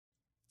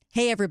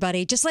Hey,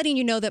 everybody. Just letting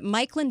you know that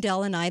Mike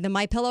Lindell and I, the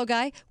MyPillow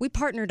guy, we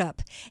partnered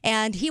up.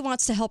 And he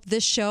wants to help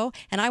this show,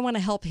 and I want to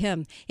help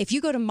him. If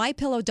you go to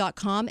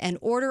MyPillow.com and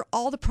order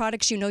all the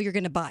products you know you're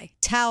going to buy,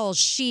 towels,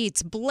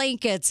 sheets,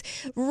 blankets,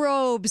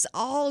 robes,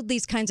 all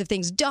these kinds of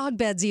things, dog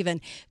beds even,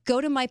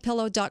 go to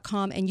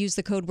MyPillow.com and use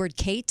the code word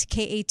KATE,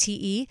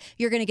 K-A-T-E.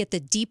 You're going to get the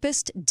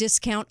deepest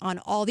discount on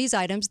all these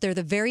items. They're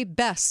the very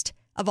best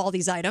of all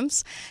these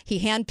items. He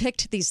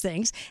handpicked these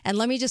things. And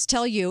let me just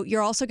tell you,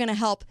 you're also going to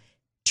help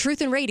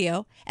Truth in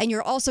Radio, and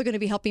you're also going to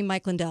be helping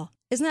Mike Lindell.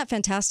 Isn't that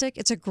fantastic?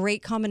 It's a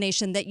great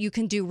combination that you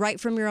can do right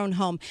from your own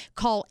home.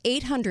 Call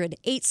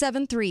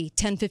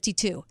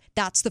 800-873-1052.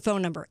 That's the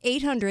phone number,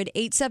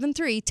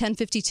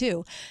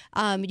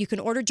 800-873-1052. You can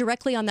order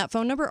directly on that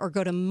phone number or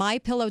go to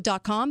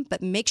mypillow.com,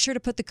 but make sure to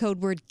put the code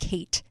word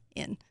KATE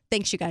in.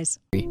 Thanks, you guys.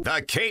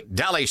 The Kate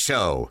Dalley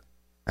Show.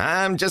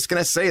 I'm just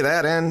going to say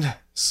that and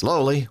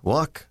slowly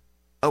walk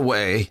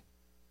away.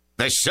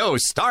 The show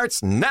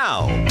starts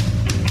now.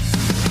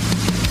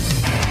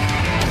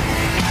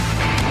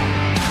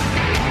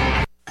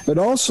 But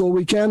also,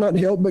 we cannot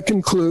help but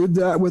conclude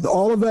that with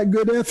all of that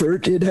good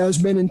effort, it has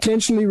been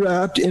intentionally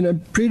wrapped in a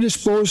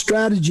predisposed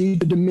strategy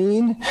to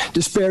demean,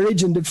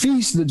 disparage, and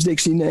defeat the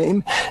Dixie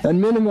name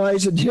and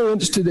minimize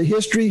adherence to the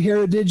history,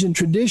 heritage, and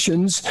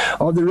traditions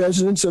of the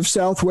residents of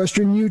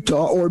southwestern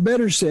Utah, or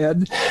better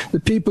said, the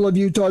people of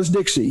Utah's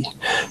Dixie.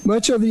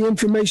 Much of the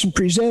information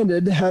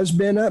presented has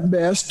been, at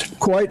best,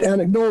 quite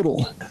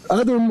anecdotal.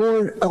 Other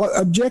more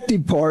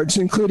objective parts,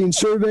 including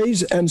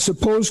surveys and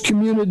supposed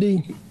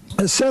community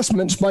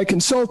assessments by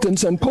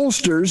consultants and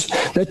pollsters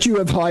that you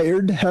have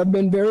hired, have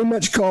been very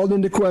much called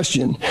into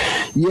question.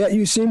 Yet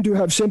you seem to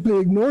have simply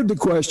ignored the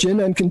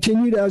question and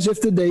continued as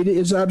if the data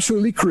is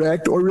absolutely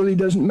correct or really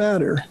doesn't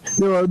matter.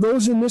 There are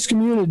those in this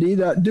community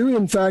that do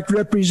in fact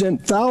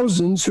represent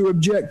thousands who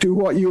object to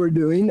what you are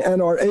doing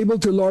and are able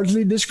to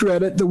largely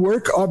discredit the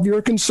work of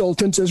your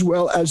consultants as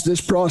well as this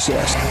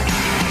process.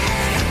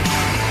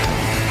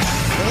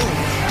 Oh,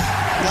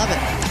 love it.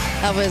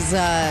 That was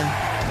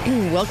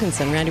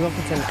Randy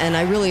Wilkinson, and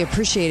I really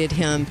appreciated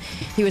him.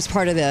 He was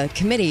part of the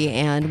committee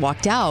and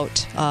walked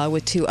out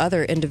with two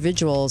other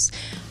individuals.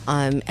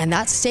 And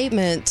that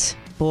statement,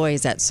 boy,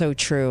 is that so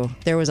true.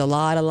 There was a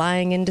lot of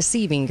lying and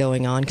deceiving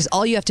going on, because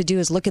all you have to do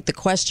is look at the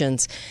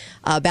questions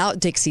about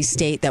Dixie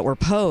State that were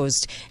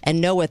posed and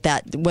know what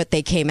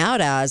they came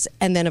out as.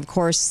 And then, of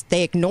course,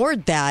 they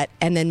ignored that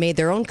and then made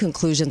their own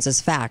conclusions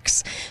as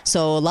facts.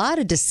 So a lot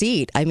of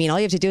deceit. I mean, all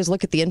you have to do is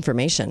look at the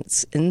information.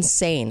 It's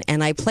insane.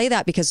 And I play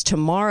that because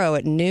tomorrow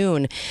at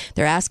noon,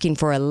 they're asking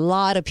for a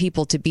lot of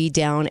people to be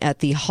down at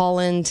the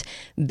Holland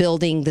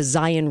building, the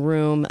Zion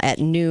Room at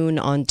noon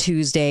on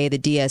Tuesday, the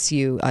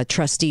DSU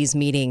trustees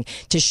meeting,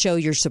 to show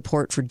your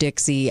support for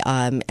Dixie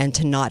and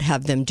to not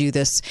have them do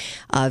this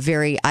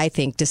very, I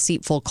think, deceitful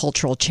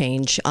cultural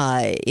change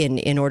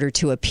in order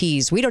to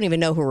appease. We don't even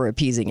know who we're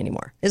appeasing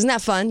anymore. Isn't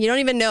that fun? You don't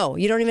even know.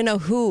 You don't even know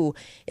who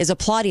is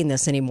applauding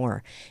this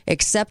anymore,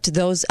 except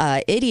those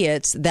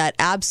idiots that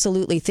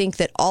absolutely think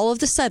that all of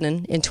the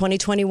sudden in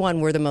 2021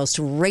 we're the most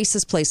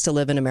racist place to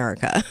live in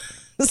America.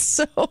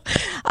 So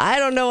I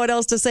don't know what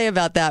else to say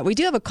about that. We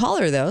do have a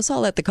caller, though, so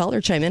I'll let the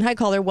caller chime in. Hi,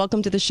 caller.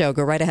 Welcome to the show.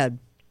 Go right ahead.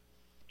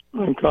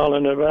 I'm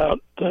calling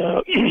about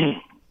the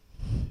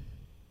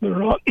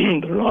Ron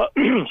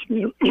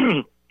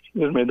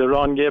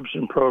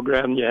Gibson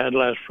program you had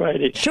last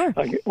Friday. Sure.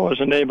 I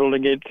wasn't able to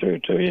get through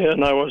to you,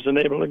 and I wasn't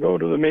able to go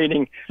to the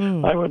meeting.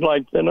 I would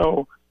like to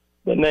know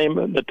the name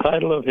and the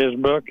title of his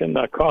book and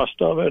the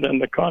cost of it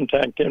and the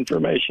contact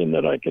information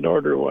that I could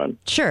order one.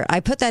 Sure.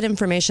 I put that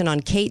information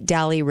on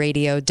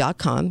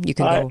katedalleyradio.com. You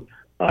can go.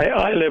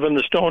 I live in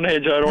the Stone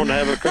Age. I don't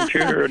have a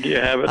computer. Do you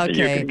have it that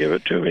you can give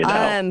it to me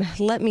now?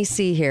 Let me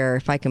see here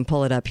if I can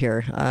pull it up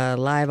here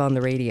live on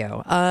the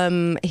radio.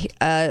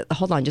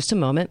 Hold on just a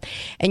moment.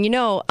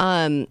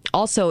 And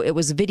also it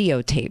was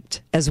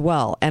videotaped as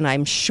well. And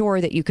I'm sure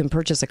that you can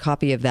purchase a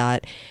copy of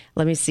that.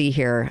 Let me see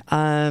here.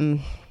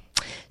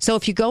 So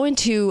if you go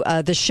into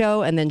the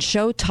show and then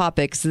show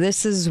topics,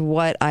 this is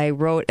what I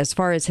wrote as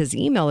far as his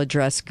email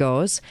address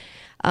goes.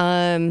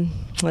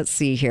 Let's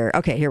see here.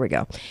 Okay, here we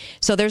go.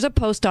 So there's a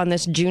post on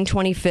this June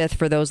 25th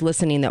for those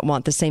listening that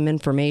want the same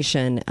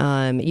information.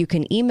 You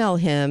can email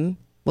him.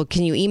 Well,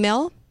 can you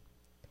email?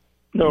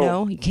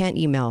 No, you can't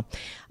email.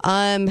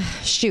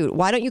 Shoot,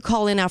 why don't you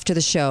call in after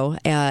the show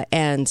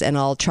ends, and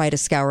I'll try to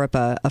scour up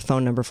a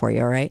phone number for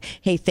you, all right?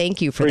 Hey,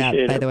 thank you for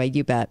Appreciate that, by it. the way,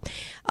 you bet.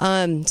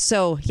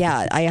 So,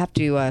 yeah, I have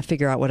to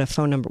figure out what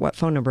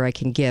phone number I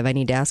can give. I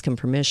need to ask him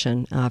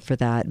permission for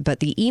that. But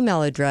the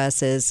email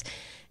address is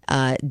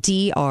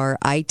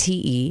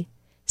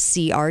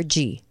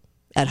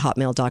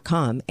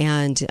DRITECRG@hotmail.com.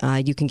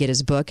 And you can get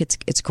his book.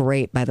 It's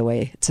great, by the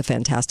way. It's a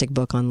fantastic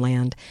book on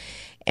land.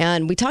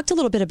 And we talked a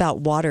little bit about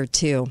water,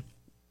 too.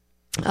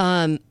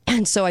 And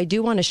so I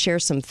do want to share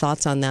some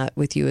thoughts on that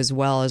with you as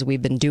well, as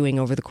we've been doing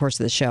over the course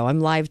of the show.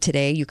 I'm live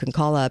today. You can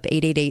call up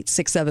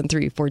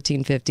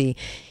 888-673-1450.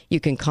 You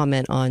can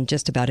comment on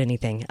just about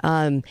anything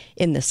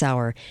in this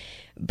hour.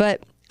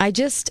 But I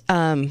just...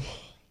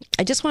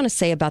 I just want to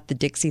say about the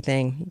Dixie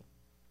thing.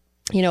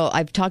 You know,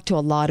 I've talked to a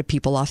lot of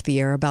people off the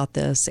air about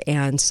this,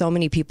 and so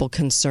many people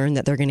concerned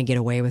that they're going to get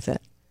away with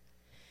it.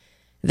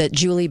 That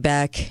Julie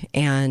Beck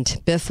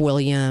and Biff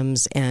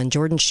Williams and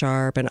Jordan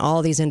Sharp and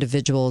all these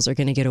individuals are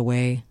going to get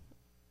away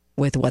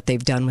with what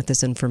they've done with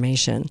this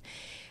information.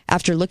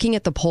 After looking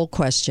at the poll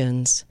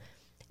questions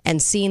and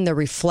seeing the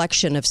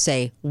reflection of,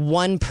 say,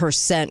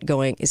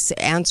 1%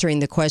 answering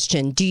the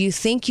question, do you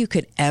think you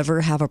could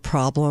ever have a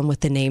problem with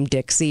the name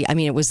Dixie? I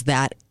mean, it was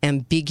that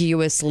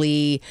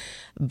ambiguously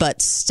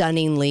but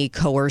stunningly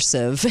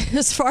coercive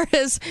as far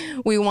as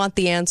we want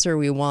the answer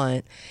we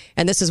want.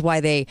 And this is why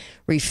they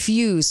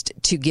refused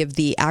to give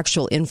the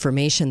actual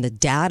information, the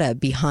data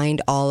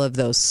behind all of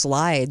those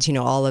slides, you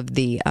know, all of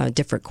the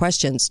different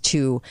questions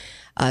to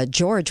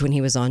George when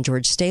he was on.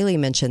 George Staley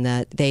mentioned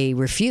that they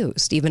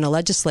refused. Even a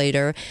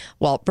legislator,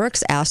 Walt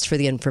Brooks, asked for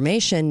the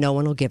information. No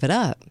one will give it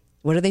up.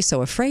 What are they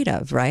so afraid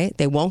of, right?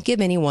 They won't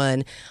give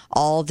anyone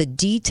all the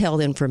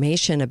detailed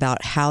information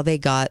about how they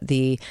got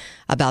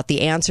about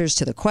the answers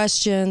to the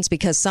questions,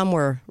 because some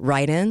were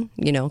write-in,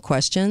 you know,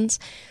 questions.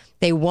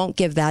 They won't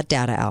give that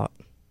data out.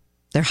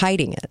 They're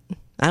hiding it.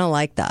 I don't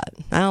like that.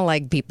 I don't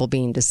like people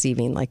being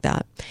deceiving like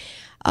that.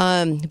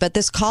 But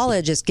this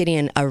college is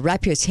getting a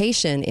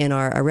reputation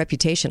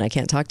I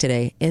can't talk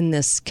today, in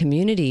this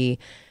community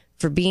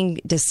for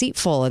being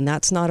deceitful, and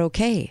that's not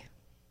okay.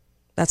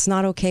 That's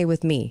not okay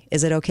with me.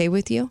 Is it okay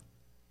with you?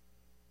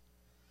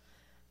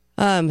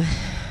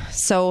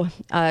 So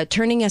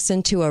turning us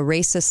into a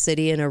racist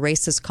city and a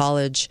racist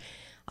college,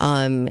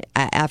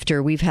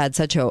 after we've had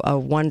such a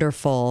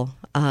wonderful,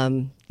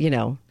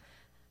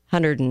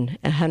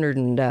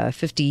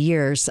 150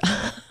 years,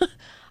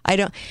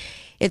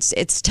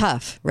 It's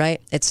tough,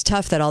 right? It's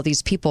tough that all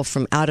these people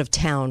from out of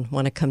town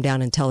want to come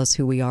down and tell us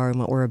who we are and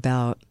what we're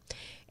about.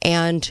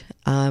 And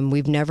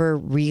we've never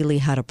really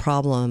had a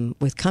problem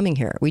with coming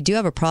here. We do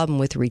have a problem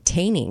with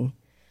retaining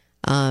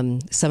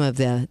some of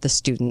the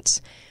students.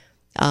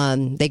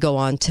 They go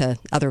on to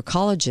other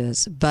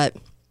colleges,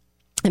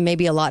 and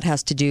maybe a lot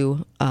has to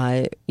do,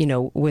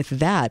 with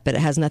that, but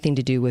it has nothing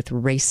to do with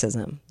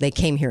racism. They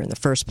came here in the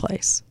first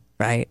place,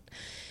 right?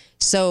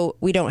 So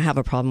we don't have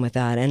a problem with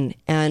that.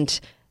 And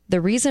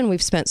the reason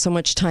we've spent so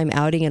much time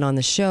outing it on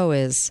the show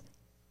is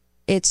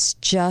it's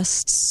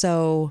just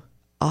so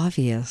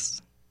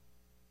obvious.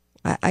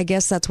 I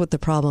guess that's what the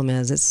problem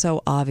is. It's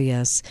so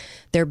obvious.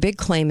 Their big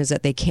claim is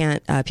that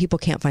people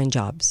can't find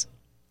jobs.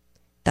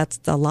 That's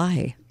a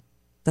lie.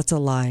 That's a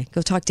lie.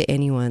 Go talk to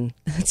anyone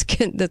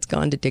that's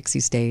gone to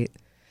Dixie State.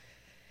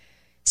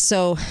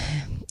 So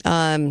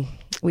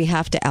we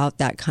have to out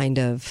that kind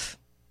of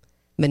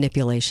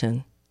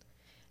manipulation.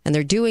 And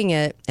they're doing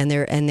it, and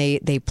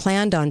they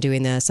planned on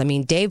doing this. I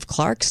mean, Dave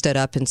Clark stood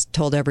up and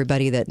told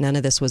everybody that none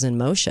of this was in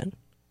motion.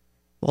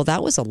 Well,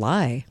 that was a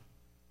lie.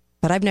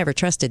 But I've never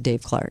trusted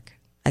Dave Clark.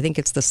 I think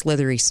it's the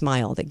slithery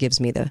smile that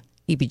gives me the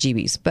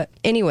heebie-jeebies. But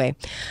anyway,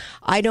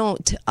 I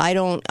don't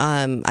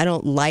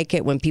like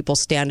it when people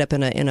stand up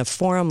in a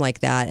forum like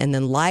that and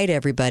then lie to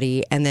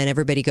everybody, and then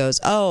everybody goes,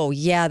 "Oh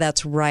yeah,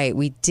 that's right.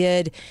 We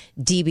did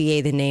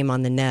DBA the name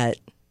on the net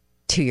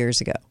 2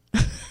 years ago."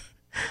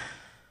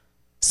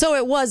 So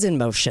it was in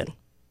motion.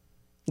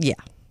 Yeah.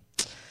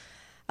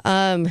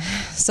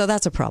 So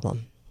that's a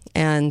problem.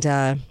 And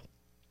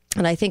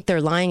I think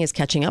their lying is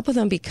catching up with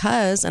them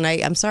because, and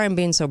I'm sorry I'm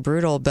being so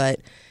brutal, but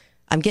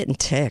I'm getting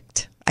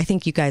ticked. I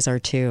think you guys are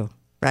too,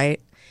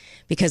 right?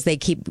 Because they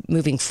keep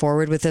moving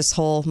forward with this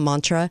whole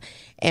mantra.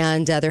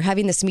 And they're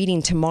having this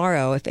meeting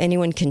tomorrow. If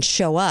anyone can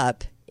show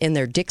up in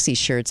their Dixie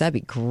shirts, that'd be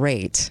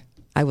great.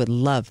 I would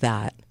love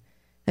that.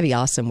 That'd be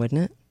awesome,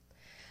 wouldn't it?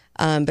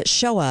 But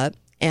show up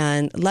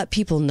and let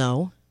people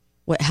know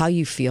how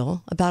you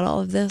feel about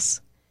all of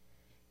this.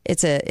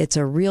 It's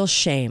a real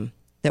shame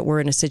that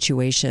we're in a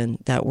situation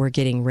that we're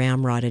getting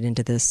ramrodded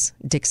into this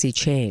Dixie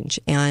change.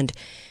 And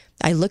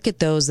I look at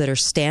those that are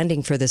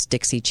standing for this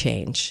Dixie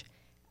change,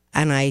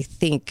 and I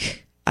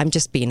think, I'm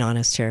just being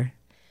honest here,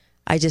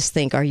 I just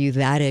think, are you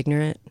that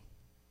ignorant?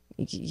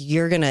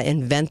 You're going to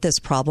invent this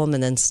problem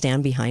and then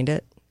stand behind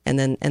it? And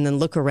then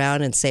look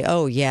around and say,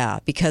 oh,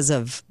 yeah, because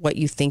of what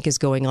you think is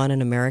going on in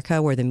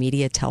America, where the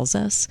media tells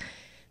us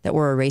that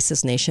we're a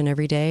racist nation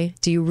every day.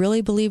 Do you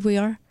really believe we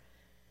are?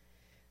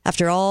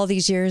 After all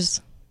these years,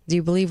 do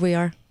you believe we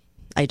are?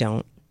 I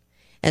don't.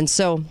 And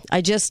so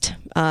I just,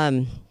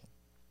 I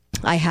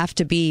have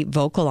to be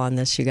vocal on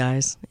this, you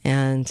guys.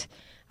 And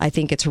I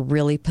think it's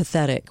really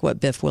pathetic what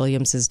Biff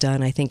Williams has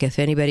done. I think if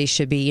anybody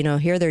should be,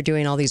 here they're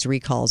doing all these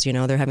recalls.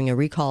 They're having a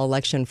recall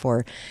election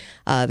for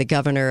the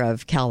governor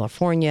of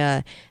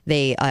California.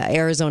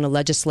 Arizona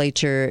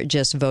legislature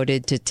just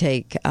voted to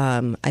take,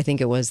 I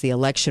think it was the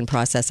election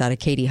process out of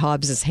Katie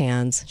Hobbs's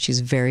hands. She's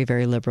very,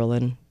 very liberal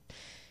and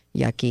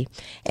yucky.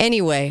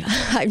 Anyway,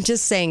 I'm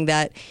just saying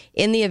that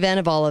in the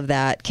event of all of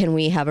that, can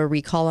we have a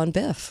recall on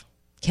Biff?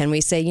 Can we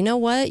say, you know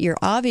what? You're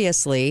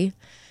obviously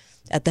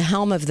at the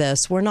helm of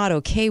this, we're not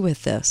okay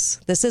with this.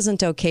 This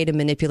isn't okay to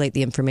manipulate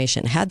the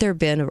information. Had there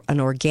been an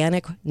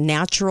organic,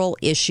 natural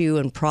issue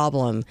and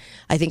problem,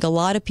 I think a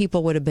lot of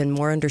people would have been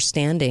more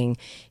understanding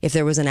if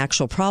there was an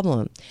actual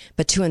problem.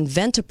 But to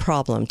invent a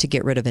problem to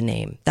get rid of a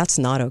name, that's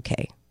not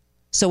okay.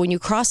 So when you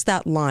cross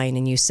that line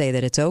and you say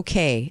that it's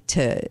okay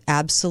to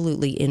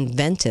absolutely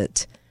invent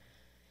it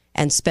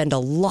and spend a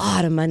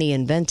lot of money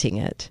inventing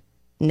it,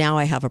 now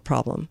I have a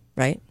problem,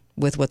 right,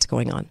 with what's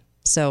going on.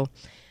 So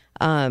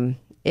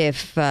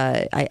if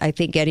I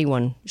think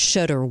anyone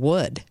should or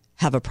would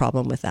have a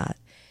problem with that.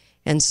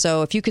 And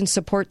so if you can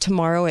support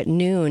tomorrow at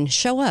noon,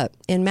 show up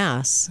in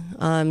mass.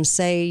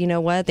 Say, you know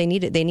what, they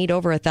need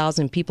over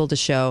 1,000 people to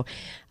show.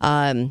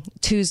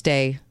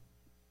 Tuesday,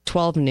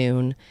 12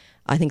 noon.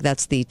 I think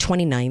that's the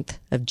 29th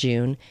of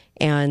June.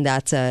 And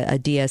that's a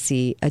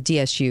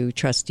DSU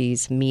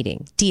trustees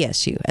meeting.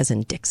 DSU, as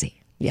in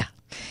Dixie. Yeah.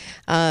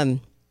 I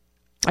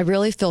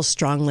really feel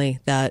strongly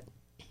that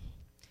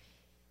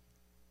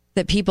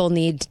people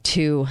need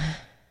to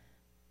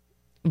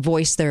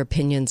voice their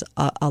opinions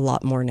a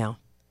lot more now.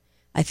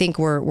 I think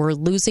we're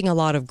losing a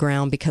lot of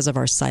ground because of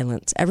our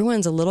silence.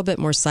 Everyone's a little bit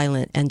more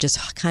silent and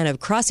just kind of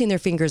crossing their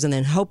fingers and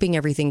then hoping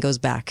everything goes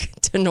back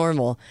to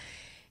normal.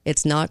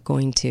 It's not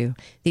going to.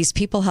 These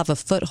people have a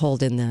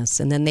foothold in this,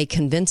 and then they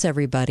convince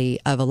everybody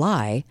of a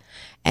lie,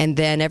 and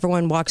then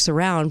everyone walks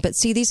around. But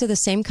see, these are the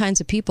same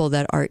kinds of people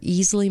that are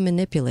easily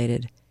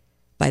manipulated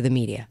by the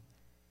media.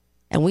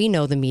 And we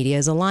know the media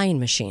is a lying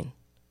machine.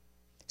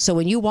 So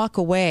when you walk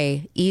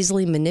away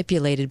easily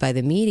manipulated by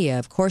the media,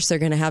 of course, they're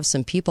going to have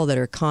some people that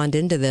are conned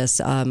into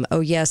this. Oh,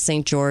 yes,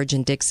 St. George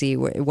and Dixie,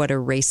 what a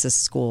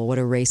racist school, what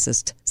a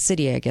racist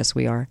city, I guess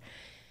we are.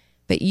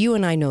 But you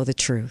and I know the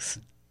truth.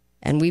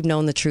 And we've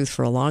known the truth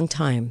for a long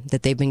time,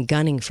 that they've been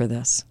gunning for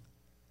this.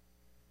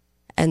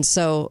 And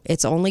so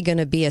it's only going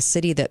to be a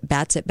city that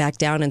bats it back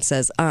down and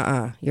says,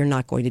 you're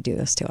not going to do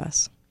this to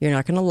us. You're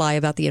not going to lie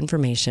about the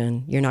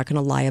information. You're not going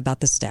to lie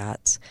about the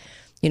stats.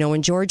 You know,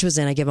 when George was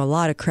in, I give him a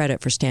lot of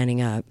credit for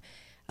standing up.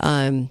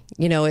 You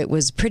know, it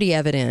was pretty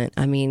evident.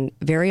 I mean,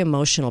 very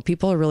emotional.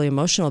 People are really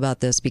emotional about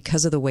this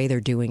because of the way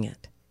they're doing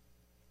it,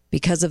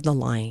 because of the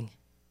lying.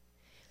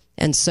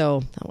 And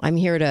so I'm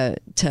here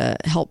to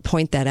help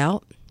point that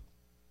out.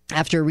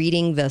 After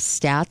reading the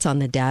stats on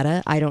the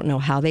data, I don't know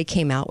how they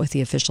came out with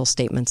the official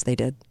statements they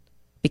did,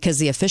 because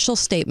the official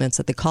statements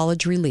that the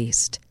college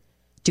released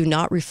do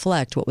not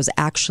reflect what was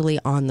actually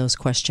on those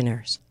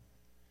questionnaires.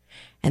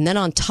 And then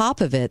on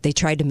top of it, they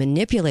tried to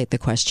manipulate the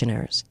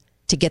questionnaires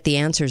to get the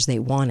answers they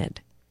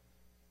wanted.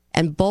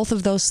 And both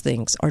of those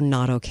things are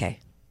not okay.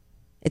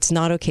 It's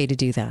not okay to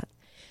do that.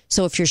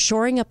 So if you're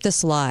shoring up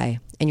this lie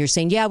and you're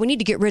saying, yeah, we need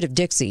to get rid of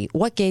Dixie,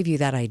 what gave you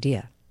that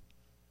idea?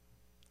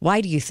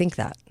 Why do you think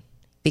that?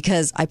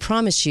 Because I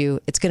promise you,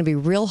 it's going to be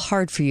real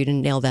hard for you to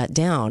nail that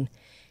down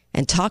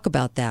and talk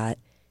about that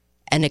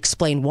and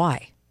explain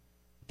why.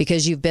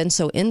 Because you've been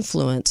so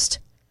influenced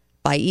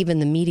by even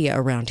the media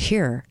around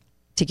here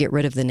to get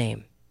rid of the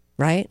name,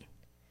 right?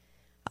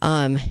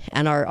 And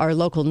our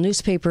local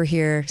newspaper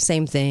here,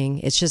 same thing.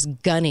 It's just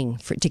gunning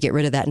to get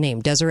rid of that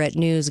name. Deseret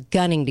News,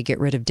 gunning to get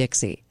rid of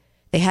Dixie.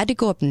 They had to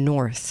go up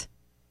north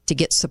to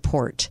get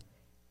support,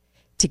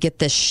 to get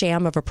this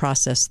sham of a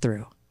process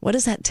through. What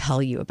does that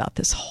tell you about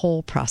this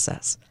whole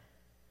process?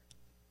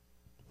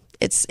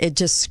 It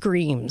just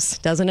screams,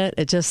 doesn't it?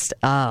 It's just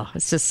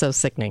so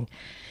sickening.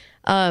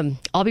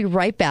 I'll be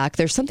right back.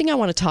 There's something I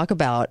want to talk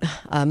about,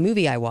 a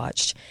movie I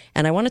watched,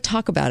 and I want to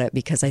talk about it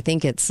because I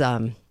think it's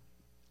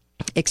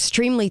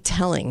extremely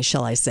telling,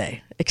 shall I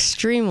say.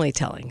 Extremely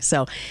telling.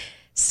 So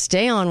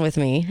stay on with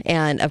me.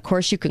 And of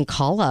course, you can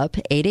call up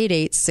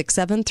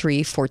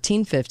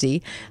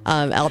 888-673-1450.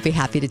 I'll be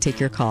happy to take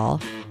your call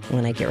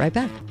when I get right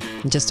back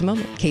in just a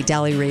moment.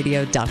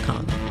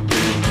 KDalleyRadio.com.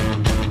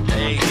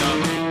 There you go.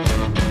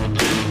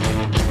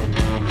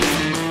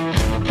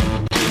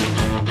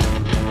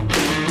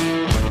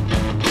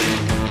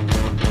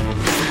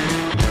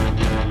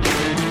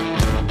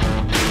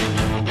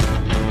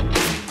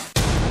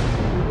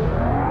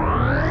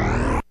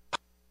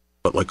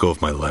 But let go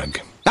of my leg.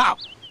 Oh,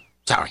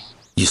 sorry.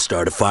 You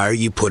start a fire,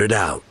 you put it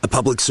out. A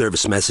public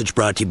service message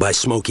brought to you by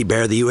Smokey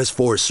Bear, the U.S.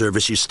 Forest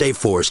Service, your state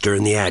forester,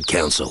 and the Ad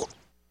Council.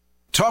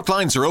 Talk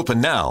lines are open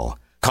now.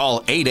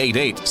 Call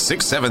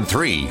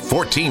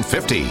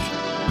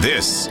 888-673-1450.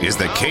 This is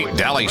the Kate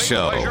Dalley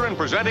Show. Pleasure in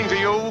presenting to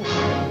you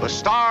the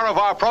star of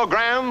our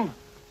program,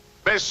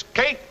 Miss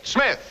Kate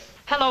Smith.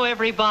 Hello,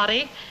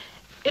 everybody.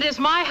 It is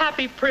my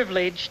happy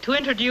privilege to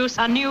introduce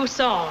a new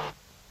song,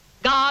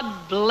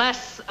 God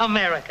Bless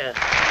America.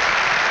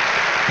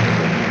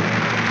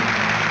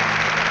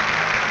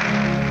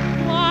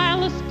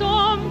 While the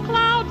storm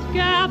clouds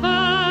gather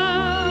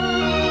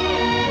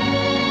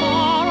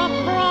far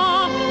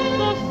across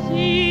the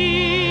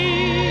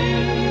sea,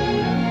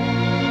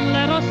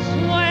 let us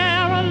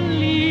swear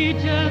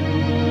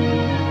allegiance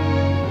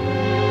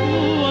to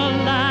a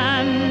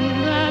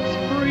land that's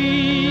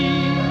free.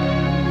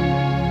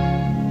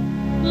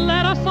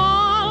 Let us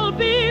all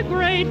be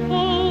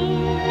grateful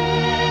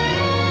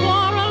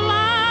for a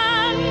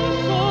land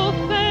so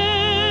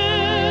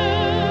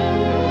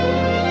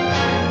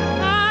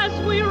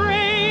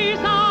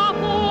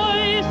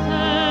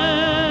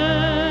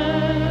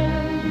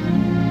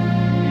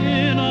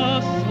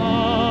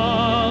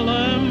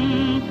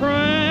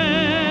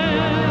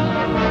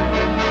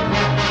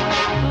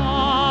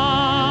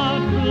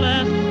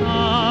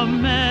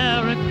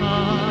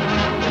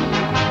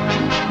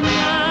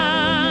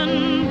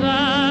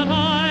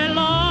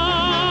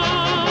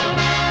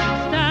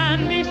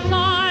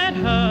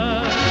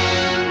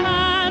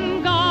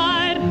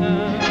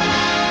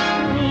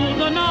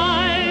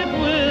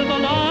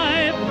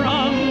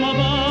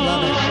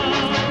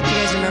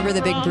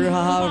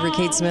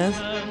Kate Smith?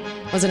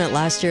 Wasn't it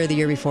last year or the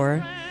year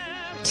before?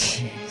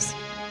 Jeez.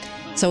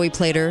 So we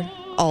played her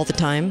all the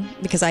time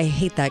because I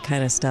hate that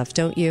kind of stuff,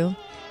 don't you?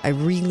 I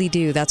really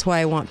do. That's why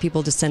I want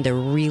people to send a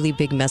really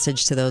big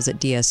message to those at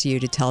DSU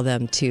to tell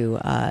them to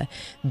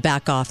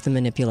back off the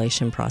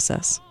manipulation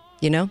process.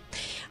 You know,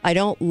 I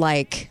don't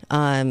like.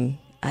 I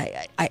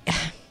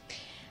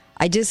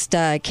just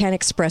can't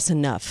express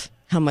enough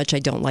how much I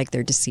don't like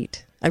their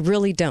deceit. I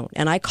really don't,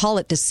 and I call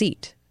it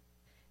deceit,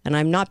 and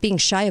I'm not being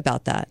shy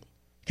about that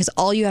because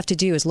all you have to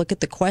do is look at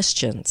the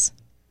questions,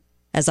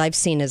 as I've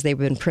seen as they've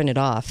been printed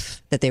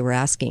off that they were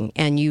asking,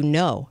 and you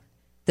know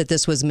that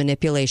this was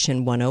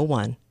manipulation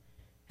 101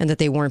 and that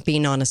they weren't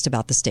being honest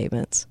about the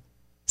statements.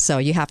 So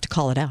you have to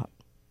call it out.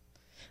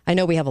 I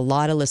know we have a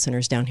lot of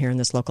listeners down here in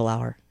this local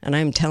hour, and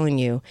I'm telling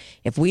you,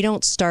 if we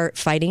don't start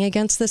fighting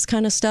against this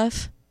kind of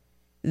stuff,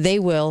 they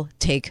will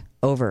take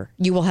over.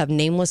 You will have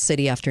nameless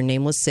city after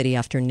nameless city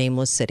after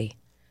nameless city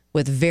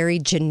with very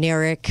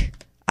generic,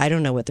 I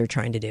don't know what they're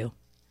trying to do,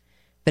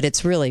 but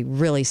it's really,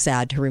 really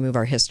sad to remove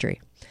our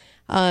history.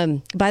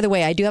 By the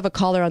way, I do have a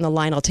caller on the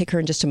line. I'll take her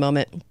in just a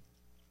moment.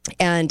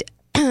 And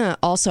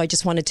also, I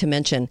just wanted to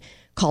mention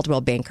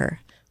Caldwell Banker.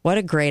 What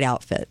a great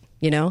outfit,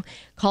 you know?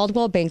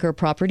 Caldwell Banker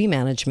Property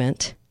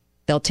Management.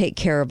 They'll take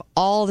care of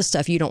all the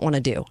stuff you don't want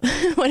to do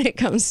when it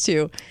comes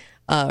to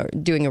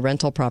doing a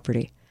rental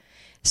property.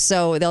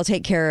 So they'll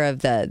take care of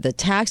the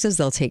taxes.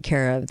 They'll take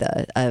care of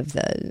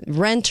the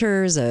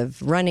renters,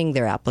 of running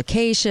their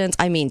applications.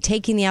 I mean,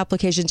 taking the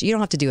applications. You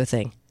don't have to do a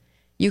thing.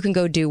 You can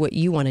go do what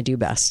you want to do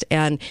best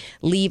and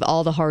leave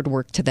all the hard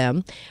work to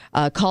them.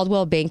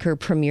 Caldwell Banker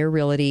Premier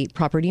Realty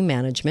Property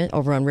Management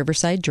over on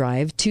Riverside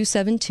Drive,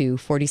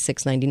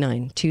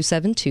 272-4699,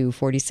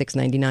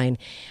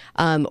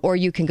 272-4699. Or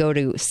you can go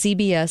to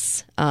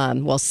CBS,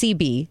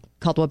 CB,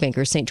 Caldwell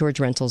Banker,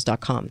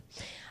 stgeorgerentals.com.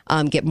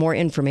 Get more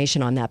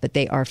information on that, but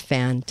they are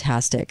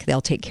fantastic.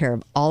 They'll take care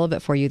of all of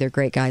it for you. They're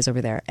great guys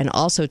over there. And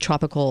also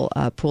Tropical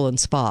Pool and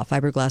Spa,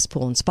 Fiberglass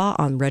Pool and Spa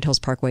on Red Hills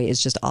Parkway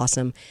is just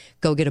awesome.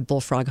 Go get a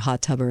bullfrog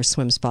hot tub or a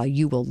swim spa.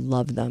 You will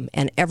love them.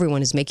 And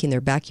everyone is making their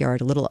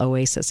backyard a little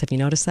oasis. Have you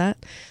noticed that?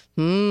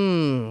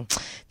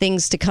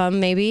 Things to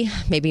come, maybe.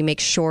 Maybe make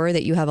sure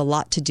that you have a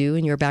lot to do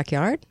in your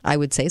backyard. I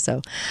would say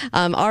so.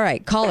 All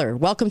right, caller,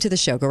 welcome to the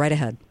show. Go right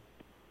ahead.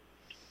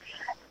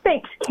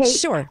 Thanks, Kate.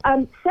 Sure.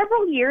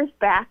 Several years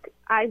back,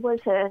 I was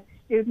a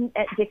student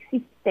at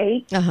Dixie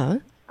State. Uh-huh.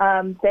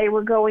 They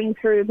were going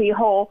through the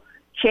whole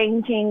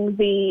changing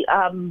the,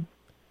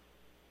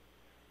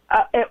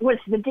 it was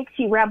the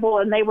Dixie Rebel,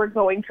 and they were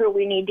going through,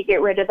 we need to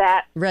get rid of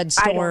that. Red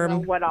Storm. I don't know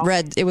what else.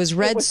 It was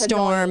Red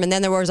Storm, annoying. and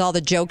then there was all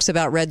the jokes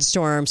about Red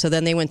Storm, so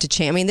then they went to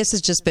change. I mean, this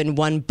has just been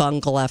one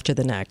bungle after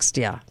the next.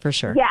 Yeah, for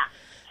sure. Yeah.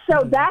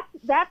 So that's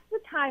the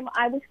time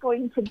I was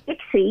going to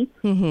Dixie,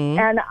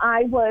 and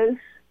I was,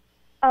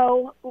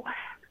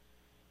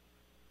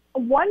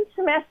 one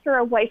semester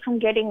away from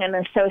getting an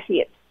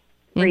associate's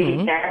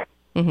degree there.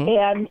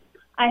 And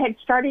I had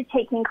started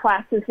taking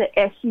classes at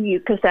SUU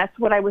because that's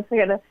what I was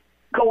going to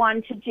go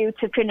on to do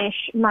to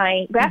finish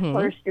my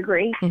bachelor's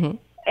degree.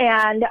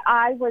 And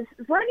I was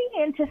running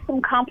into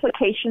some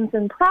complications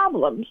and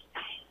problems,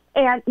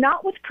 and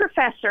not with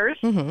professors,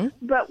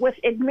 but with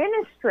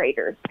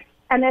administrators.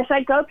 And as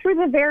I go through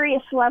the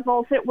various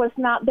levels, it was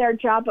not their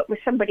job, it was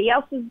somebody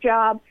else's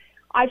job.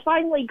 I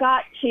finally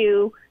got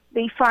to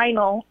the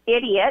final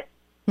idiot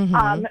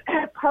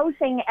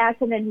posing as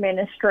an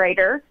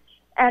administrator,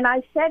 and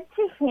I said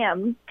to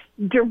him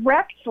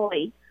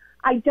directly,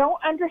 I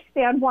don't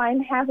understand why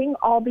I'm having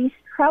all these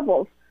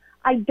troubles.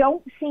 I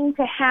don't seem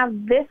to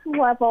have this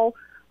level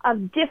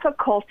of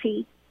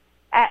difficulty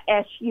at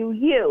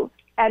SUU.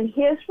 And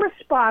his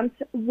response,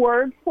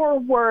 word for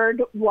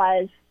word,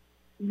 was,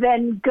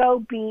 then go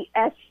be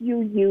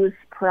SUU's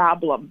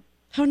problem.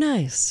 How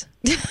nice.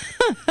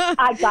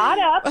 I got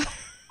up,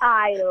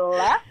 I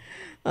left,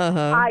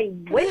 I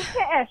went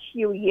to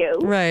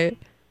SUU. Right.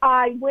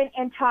 I went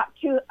and talked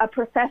to a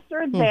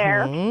professor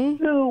there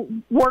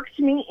who worked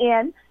me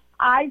in.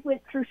 I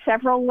went through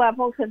several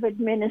levels of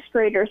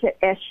administrators at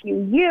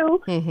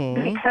SUU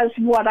because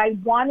what I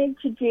wanted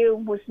to do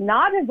was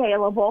not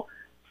available.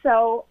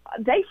 So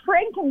they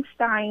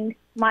Frankensteined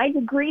my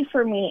degree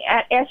for me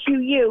at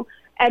SUU.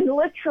 And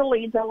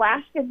literally the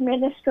last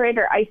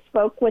administrator I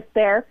spoke with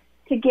there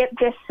to get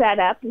this set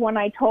up, when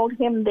I told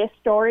him this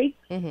story,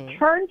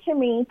 turned to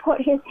me,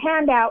 put his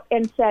hand out,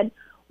 and said,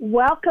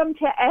 welcome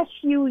to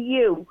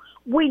SUU.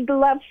 We'd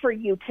love for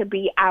you to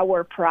be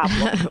our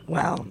problem.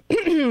 Wow.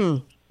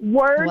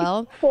 Word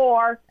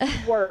for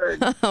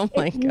word. Oh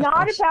my It's gosh.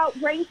 not about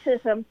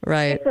racism.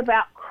 Right. It's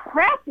about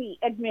crappy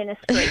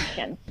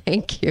administration.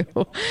 Thank you.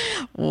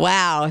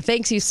 Wow.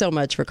 Thanks you so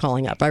much for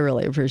calling up. I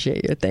really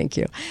appreciate you. Thank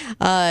you.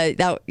 I've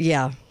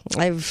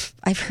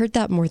heard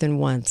that more than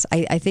once.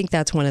 I think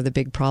that's one of the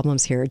big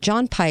problems here.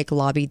 John Pike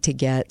lobbied to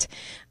get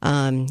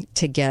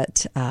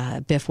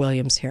Biff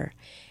Williams here.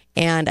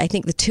 And I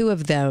think the two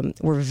of them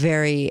were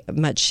very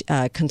much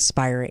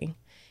conspiring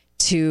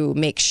to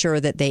make sure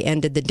that they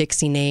ended the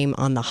Dixie name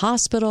on the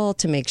hospital,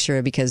 to make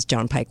sure, because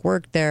John Pike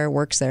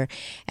works there,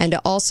 and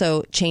to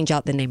also change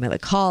out the name of the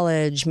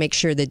college, make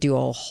sure they do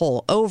a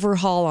whole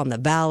overhaul on the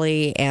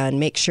Valley, and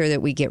make sure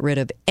that we get rid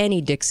of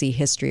any Dixie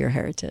history or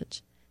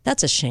heritage.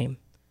 That's a shame.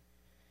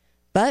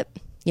 But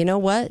you know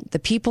what? The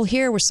people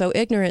here were so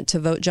ignorant to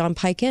vote John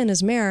Pike in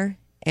as mayor.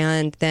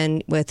 And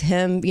then with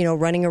him,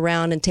 running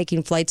around and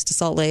taking flights to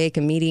Salt Lake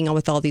and meeting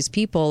with all these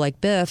people like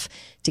Biff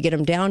to get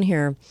him down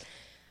here,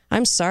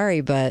 I'm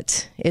sorry,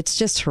 but it's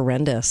just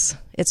horrendous.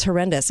 It's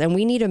horrendous. And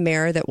we need a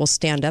mayor that will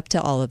stand up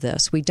to all of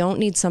this. We don't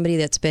need somebody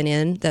that's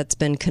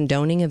been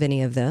condoning of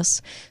any of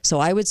this. So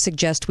I would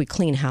suggest we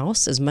clean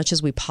house as much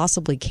as we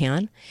possibly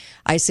can.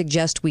 I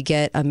suggest we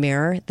get a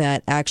mayor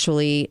that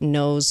actually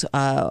knows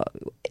how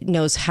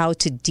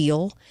to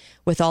deal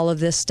with all of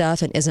this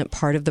stuff and isn't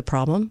part of the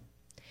problem.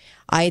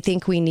 I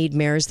think we need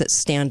mayors that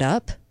stand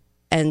up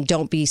and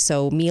don't be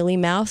so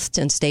mealy-mouthed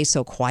and stay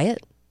so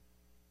quiet.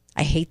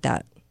 I hate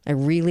that. I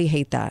really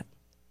hate that.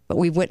 But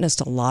we've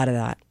witnessed a lot of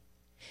that.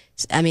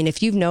 I mean,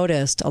 if you've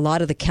noticed, a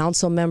lot of the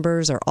council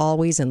members are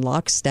always in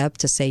lockstep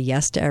to say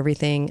yes to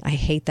everything. I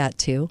hate that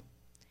too.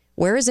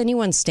 Where is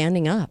anyone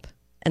standing up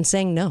and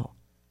saying no?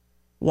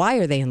 Why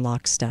are they in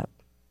lockstep?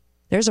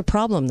 There's a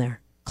problem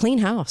there. Clean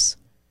house.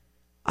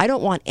 I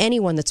don't want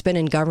anyone that's been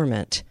in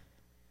government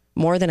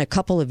more than a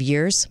couple of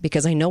years,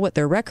 because I know what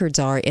their records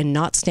are in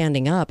not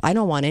standing up. I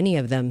don't want any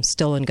of them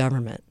still in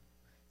government.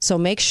 So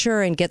make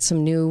sure and get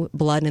some new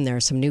blood in there,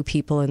 some new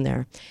people in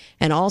there.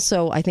 And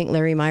also, I think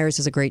Larry Myers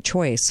is a great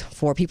choice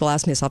for people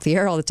ask me this off the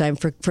air all the time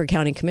for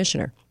county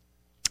commissioner.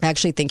 I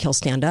actually think he'll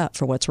stand up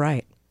for what's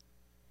right.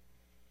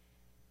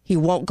 He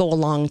won't go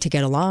along to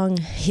get along.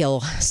 He'll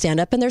stand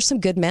up, and there's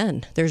some good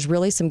men. There's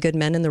really some good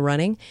men in the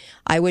running.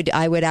 I would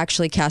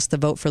actually cast the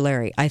vote for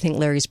Larry. I think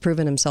Larry's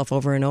proven himself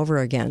over and over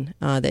again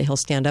that he'll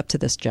stand up to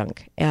this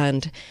junk.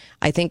 And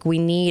I think we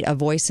need a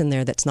voice in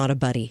there that's not a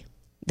buddy.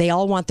 They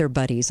all want their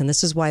buddies, and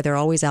this is why they're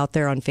always out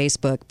there on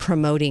Facebook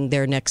promoting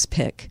their next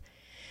pick.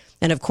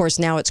 And of course,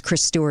 now it's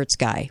Chris Stewart's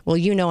guy. Well,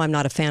 I'm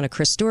not a fan of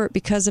Chris Stewart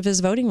because of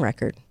his voting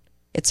record.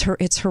 It's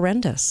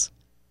horrendous.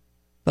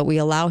 But we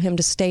allow him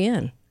to stay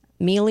in.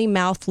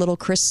 Mealy-mouthed little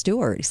Chris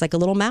Stewart. He's like a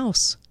little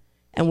mouse.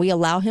 And we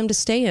allow him to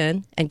stay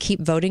in and keep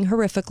voting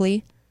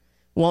horrifically.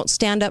 Won't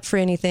stand up for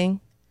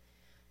anything.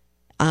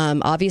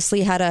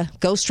 Obviously had a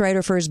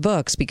ghostwriter for his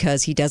books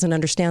because he doesn't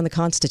understand the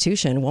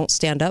Constitution, won't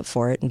stand up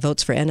for it, and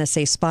votes for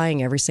NSA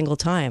spying every single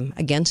time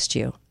against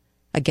you,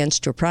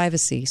 against your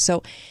privacy.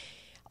 So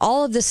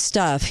all of this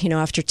stuff,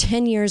 after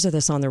 10 years of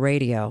this on the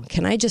radio,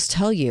 can I just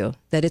tell you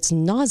that it's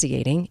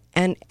nauseating?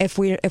 And if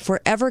we're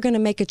ever going to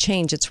make a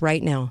change, it's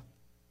right now.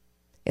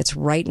 It's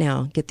right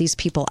now. Get these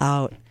people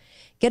out.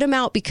 Get them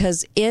out,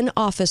 because in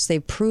office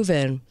they've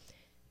proven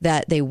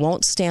that they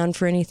won't stand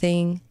for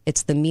anything.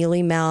 It's the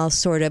mealy mouth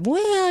sort of,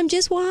 well, I'm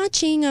just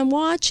watching, I'm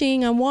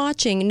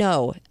watching.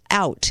 No,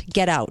 out,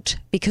 get out,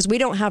 because we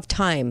don't have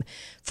time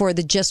for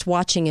the just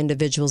watching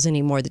individuals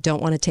anymore that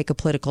don't want to take a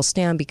political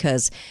stand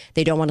because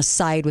they don't want to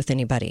side with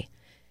anybody.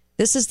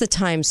 This is the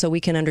time so we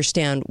can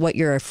understand what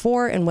you're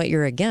for and what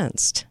you're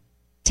against.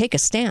 Take a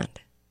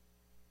stand.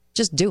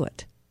 Just do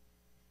it.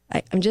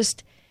 I'm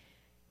just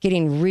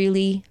getting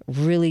really,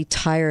 really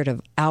tired of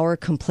our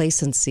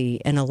complacency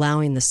and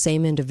allowing the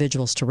same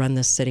individuals to run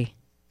this city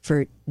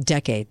for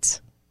decades.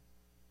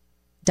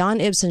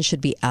 Don Ibsen should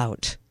be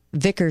out.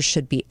 Vickers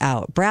should be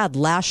out. Brad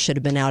Lash should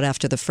have been out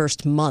after the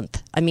first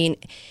month. I mean,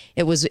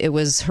 it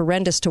was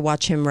horrendous to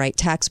watch him write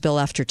tax bill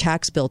after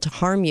tax bill to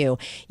harm you,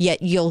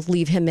 yet you'll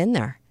leave him in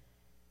there.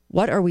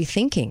 What are we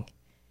thinking?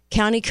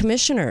 County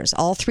commissioners,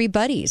 all three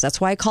buddies. That's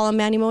why I call them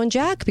Manny, Mo, and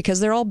Jack, because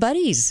they're all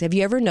buddies. Have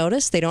you ever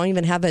noticed they don't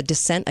even have a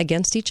dissent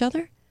against each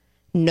other?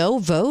 No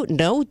vote,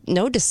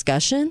 no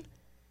discussion.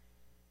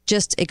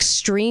 Just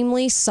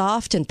extremely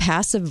soft and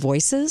passive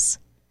voices.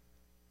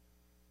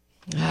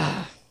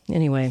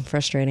 Anyway,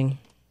 frustrating.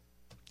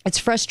 It's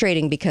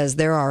frustrating because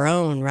they're our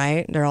own,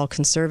 right? They're all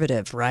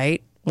conservative,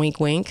 right? Wink,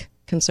 wink.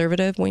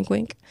 Conservative, wink,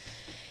 wink.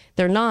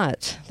 They're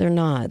not.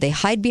 They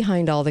hide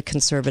behind all the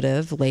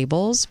conservative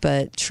labels,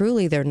 but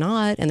truly they're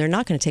not, and they're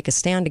not going to take a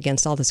stand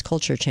against all this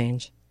culture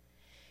change.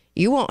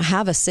 You won't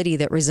have a city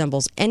that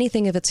resembles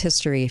anything of its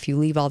history if you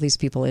leave all these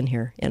people in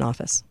here in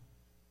office.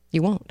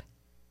 You won't.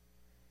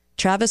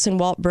 Travis and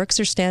Walt Brooks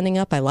are standing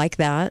up. I like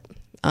that.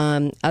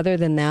 Other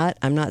than that,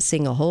 I'm not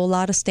seeing a whole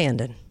lot of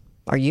standing.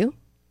 Are you?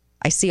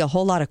 I see a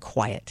whole lot of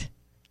quiet.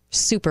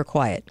 Super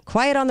quiet.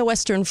 Quiet on the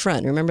Western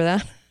Front. Remember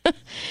that?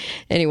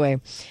 Anyway.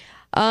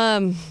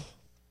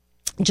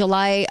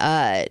 July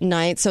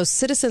 9th. So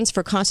Citizens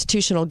for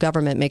Constitutional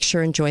Government, make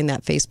sure and join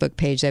that Facebook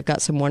page. They've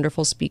got some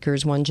wonderful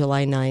speakers, one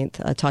July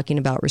 9th, talking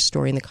about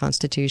restoring the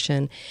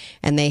Constitution.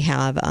 And they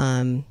have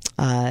a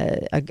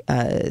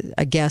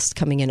guest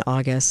coming in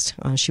August.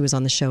 She was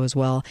on the show as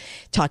well,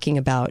 talking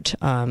about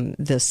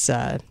this,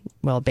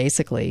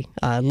 basically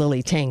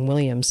Lily Tang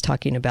Williams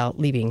talking about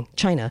leaving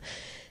China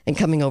and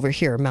coming over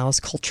here, Mao's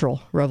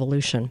Cultural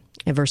Revolution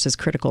versus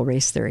critical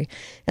race theory.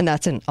 And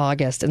that's in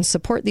August. And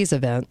support these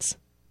events.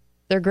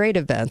 They're great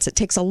events. It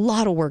takes a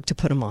lot of work to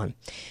put them on.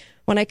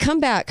 When I come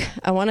back,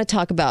 I want to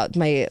talk about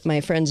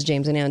my friends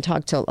James and Ann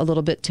talked a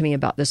little bit to me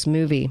about this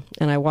movie,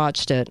 and I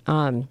watched it.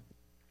 And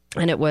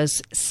it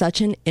was such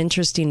an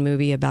interesting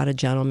movie about a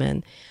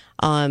gentleman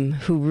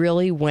who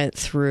really went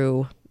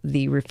through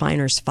the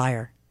refiner's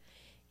fire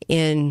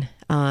in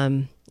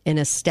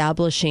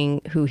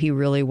establishing who he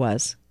really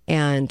was.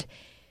 And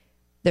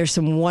there's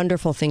some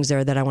wonderful things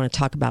there that I want to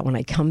talk about when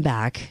I come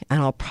back,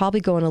 and I'll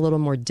probably go in a little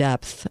more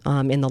depth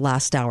in the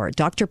last hour.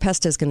 Dr.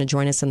 Pesta is going to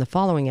join us in the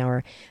following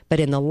hour, but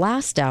in the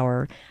last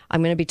hour,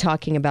 I'm going to be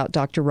talking about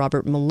Dr.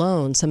 Robert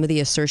Malone, some of the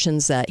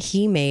assertions that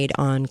he made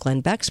on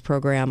Glenn Beck's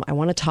program. I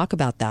want to talk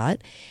about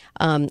that.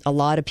 A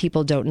lot of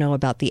people don't know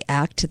about the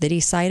act that he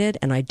cited,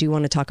 and I do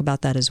want to talk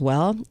about that as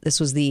well.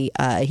 This was he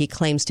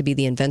claims to be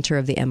the inventor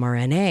of the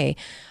mRNA,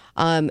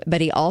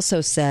 but he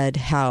also said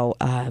how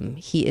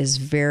he is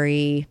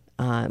very...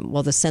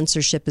 the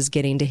censorship is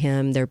getting to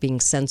him. They're being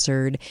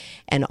censored.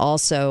 And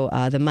also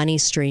the money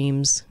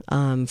streams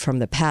from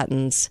the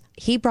patents.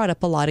 He brought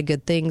up a lot of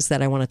good things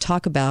that I want to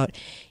talk about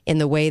in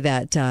the way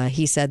that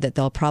he said that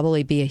there'll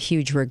probably be a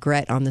huge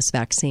regret on this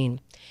vaccine.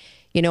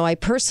 You know, I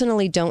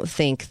personally don't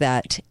think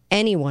that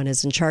anyone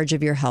is in charge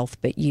of your health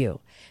but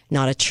you.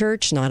 Not a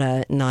church, not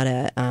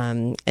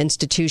a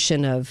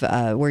institution of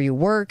where you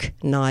work,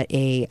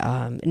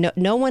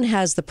 no one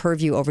has the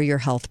purview over your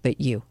health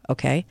but you,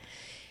 okay?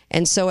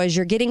 And so as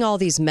you're getting all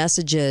these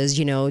messages,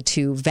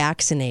 to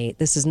vaccinate,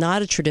 this is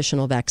not a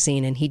traditional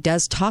vaccine. And he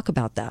does talk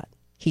about that.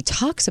 He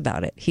talks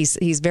about it.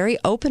 He's very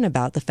open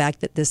about the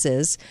fact that this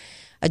is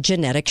a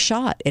genetic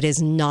shot. It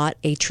is not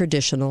a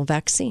traditional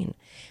vaccine.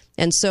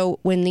 And so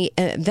when the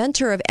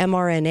inventor of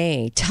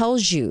mRNA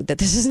tells you that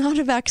this is not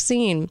a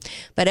vaccine,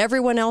 but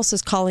everyone else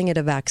is calling it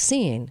a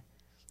vaccine,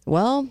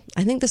 well,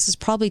 I think this is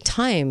probably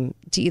time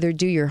to either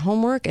do your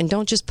homework and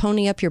don't just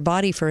pony up your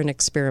body for an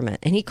experiment.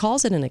 And he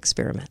calls it an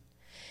experiment.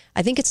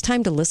 I think it's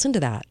time to listen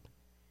to that.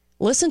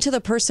 Listen to the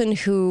person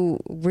who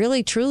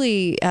really,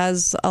 truly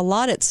has a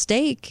lot at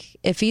stake.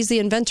 If he's the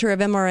inventor of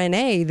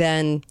mRNA,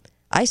 then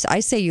I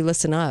say you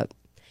listen up.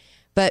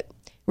 But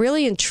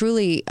really and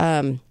truly,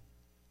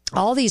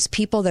 all these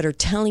people that are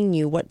telling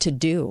you what to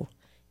do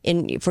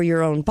for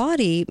your own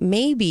body,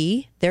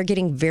 maybe they're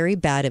getting very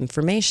bad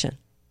information.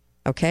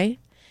 Okay?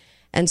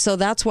 And so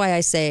that's why I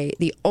say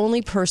the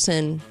only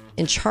person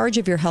in charge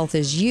of your health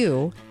is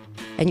you.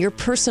 And your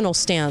personal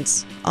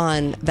stance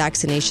on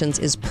vaccinations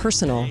is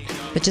personal,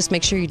 but just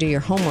make sure you do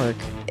your homework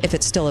if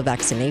it's still a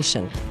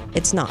vaccination.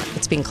 It's not.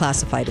 It's being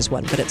classified as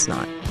one, but it's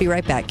not. Be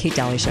right back. Kate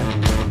Dalley Show.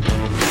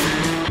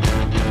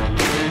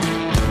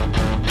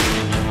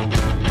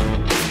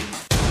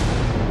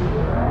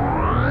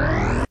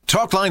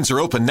 Talk lines are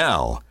open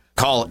now.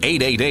 Call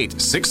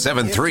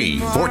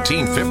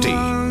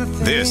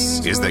 888-673-1450.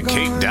 This is the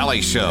Kate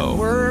Dalley Show.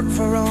 Work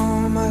for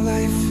all my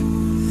life.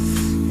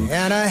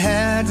 And I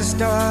had to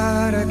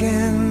start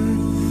again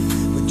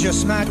with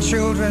just my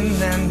children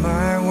and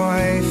my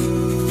wife.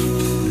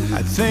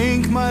 I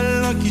thank my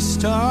lucky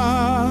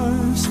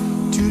stars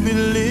to be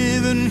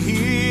living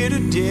here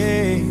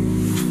today,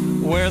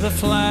 where the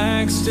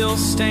flag still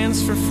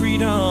stands for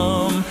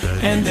freedom,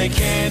 and they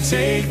can't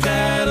take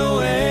that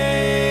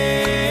away.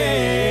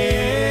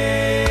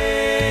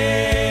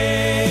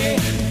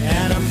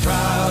 And I'm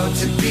proud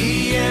to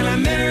be an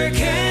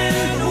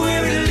American,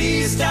 where at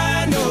least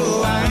I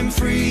know I'm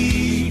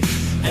free.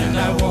 And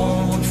I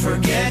won't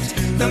forget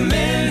the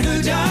men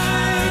who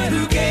died,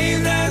 who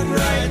gave that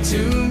right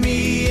to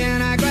me.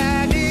 And I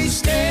gladly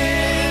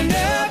stand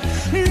up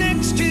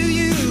next to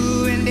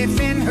you and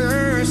defend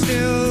her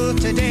still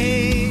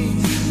today.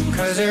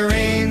 'Cause there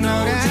ain't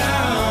no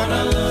doubt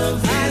I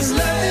love this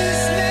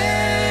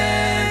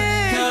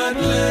man. God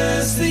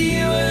bless the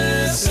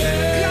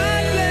USA.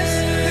 God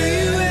bless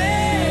the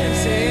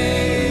USA.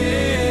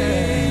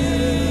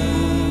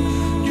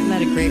 Isn't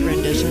that a great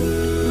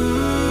rendition?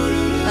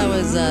 That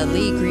was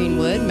Lee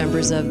Greenwood,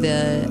 members of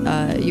the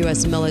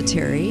U.S.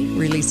 military,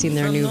 releasing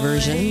their new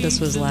version. This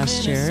was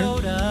last year.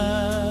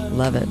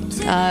 Love it.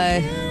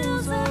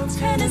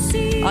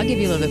 I'll give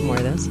you a little bit more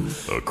of this.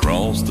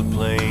 Across the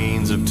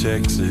plains of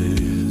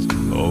Texas,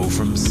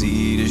 from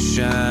sea to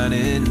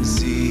shining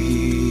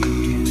sea.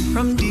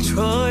 From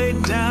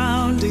Detroit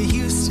down to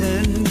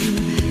Houston,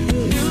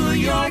 New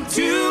York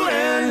to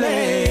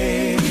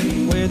L.A.,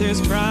 where there's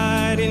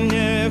pride in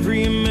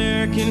every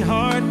American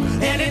heart,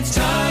 and it's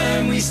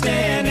time we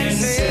stand and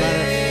say,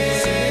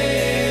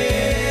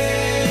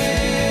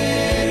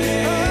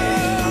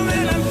 oh,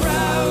 and I'm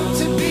proud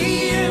to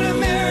be an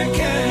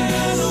American.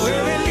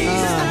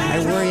 I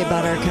worry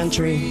about our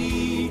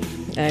country.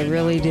 I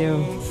really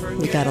do.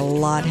 We've got a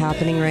lot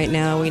happening right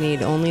now. We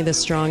need only the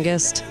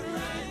strongest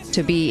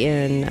to be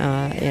in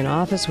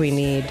office. We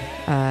need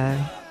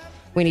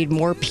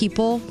more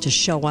people to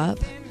show up.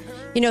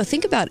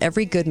 Think about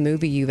every good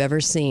movie you've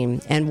ever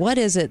seen, and what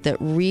is it that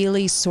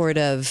really sort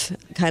of,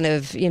 kind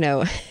of,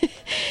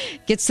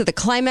 gets to the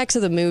climax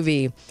of the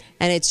movie,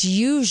 and it's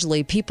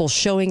usually people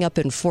showing up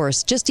in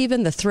force. Just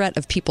even the threat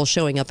of people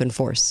showing up in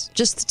force,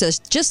 just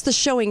the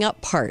showing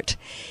up part,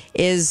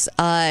 is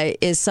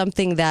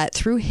something that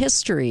through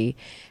history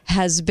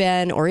has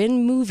been, or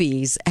in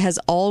movies has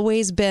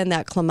always been,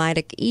 that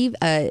climatic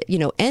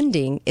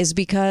ending, is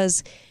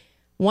because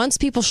once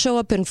people show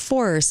up in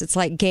force, it's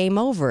like game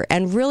over.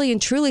 And really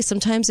and truly,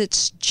 sometimes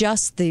it's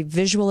just the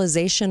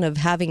visualization of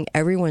having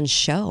everyone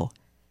show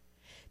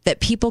that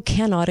people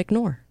cannot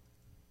ignore.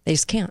 They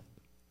just can't.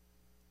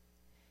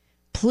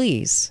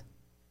 Please,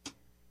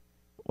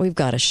 we've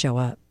got to show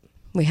up.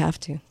 We have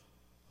to.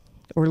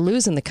 We're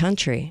losing the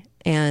country,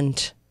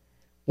 and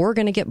we're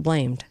going to get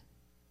blamed.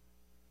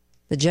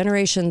 The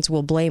generations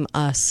will blame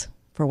us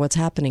for what's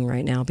happening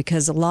right now,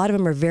 because a lot of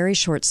them are very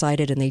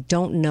short-sighted and they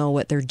don't know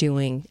what they're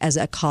doing as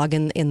a cog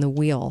in the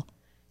wheel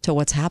to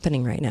what's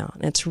happening right now.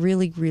 And it's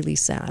really, really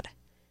sad.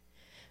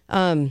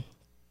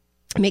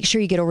 Make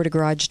sure you get over to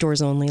Garage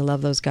Doors Only.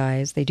 Love those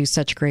guys. They do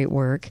such great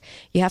work.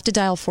 You have to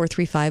dial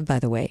 435, by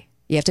the way.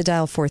 You have to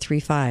dial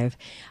 435.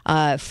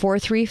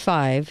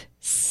 435,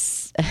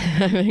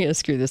 I'm going to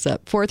screw this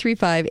up.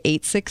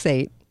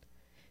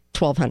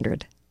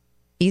 435-868-1200.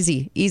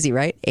 Easy,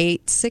 right?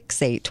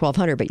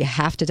 868-1200, but you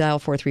have to dial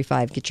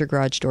 435. Get your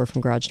garage door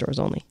from Garage Doors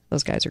Only.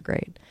 Those guys are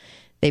great.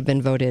 They've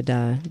been voted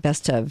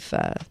best of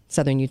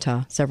Southern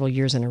Utah several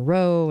years in a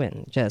row,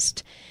 and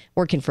just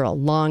working for a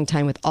long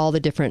time with all the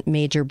different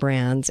major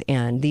brands.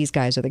 And these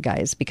guys are the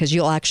guys, because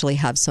you'll actually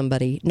have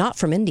somebody not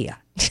from India,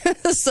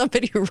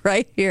 somebody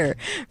right here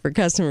for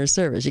customer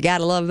service. You got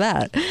to love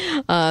that.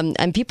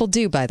 And people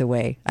do, by the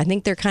way. I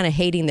think they're kind of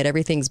hating that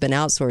everything's been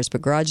outsourced,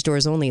 but Garage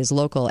Doors Only is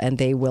local, and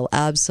they will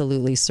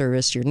absolutely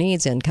service your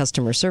needs. And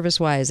customer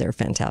service-wise, they're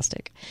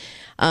fantastic.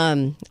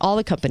 All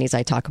the companies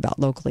I talk about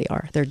locally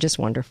are. They're just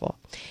wonderful.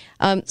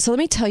 So let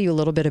me tell you a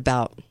little bit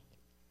about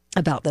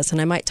this, and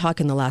I might talk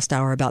in the last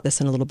hour about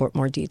this in a little bit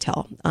more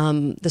detail.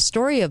 The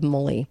story of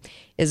Mully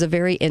is a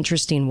very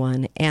interesting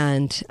one,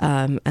 and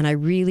I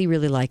really,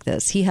 really like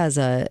this. He has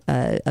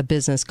a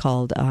business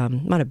called,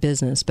 not a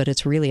business, but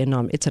it's really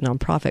it's a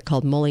nonprofit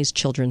called Mully's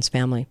Children's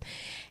Family.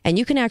 And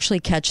you can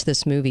actually catch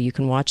this movie. You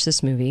can watch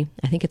this movie.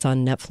 I think it's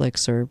on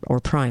Netflix or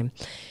Prime.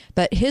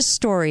 But his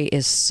story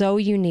is so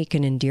unique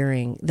and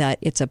endearing that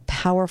it's a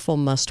powerful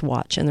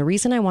must-watch. And the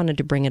reason I wanted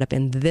to bring it up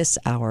in this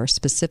hour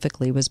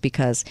specifically was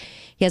because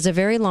he has a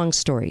very long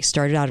story.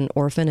 Started out an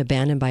orphan,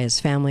 abandoned by his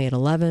family at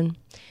 11,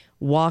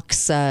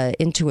 walks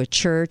into a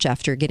church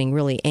after getting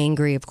really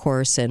angry, of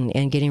course,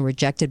 and getting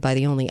rejected by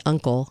the only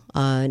uncle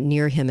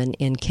near him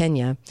in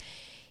Kenya.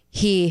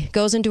 He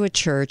goes into a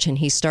church and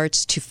he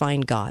starts to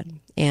find God.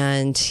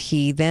 And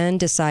he then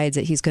decides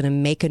that he's going to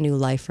make a new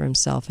life for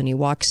himself. And he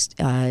walks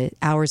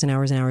hours and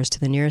hours and hours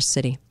to the nearest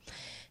city.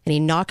 And he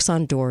knocks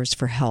on doors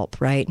for help,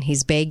 right? And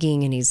he's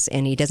begging, and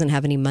he doesn't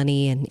have any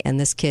money, and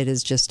this kid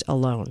is just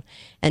alone.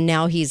 And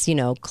now he's,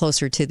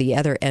 closer to the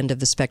other end of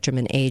the spectrum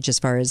in age, as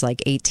far as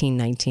like 18,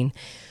 19.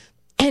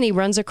 And he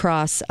runs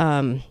across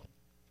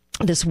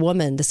this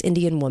woman, this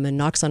Indian woman,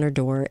 knocks on her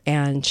door,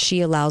 and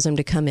she allows him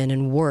to come in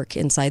and work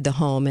inside the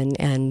home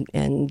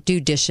and do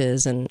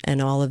dishes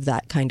and all of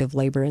that kind of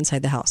labor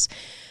inside the house.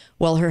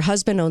 Well, her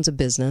husband owns a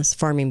business,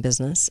 farming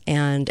business,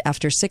 and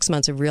after 6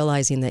 months of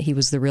realizing that he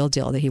was the real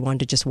deal, that he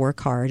wanted to just work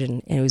hard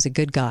and he was a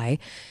good guy,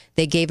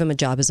 they gave him a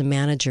job as a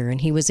manager,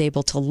 and he was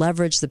able to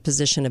leverage the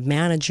position of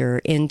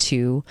manager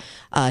into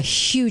a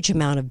huge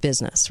amount of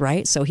business,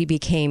 right? So he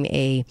became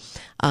a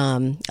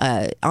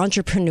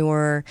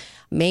entrepreneur,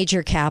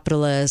 major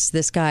capitalist.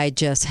 This guy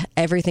just,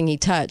 everything he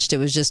touched, it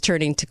was just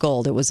turning to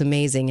gold. It was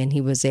amazing, and he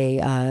was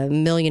a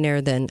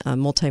millionaire, then a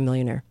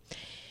multimillionaire.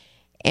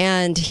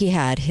 And he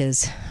had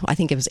I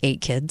think it was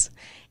 8 kids.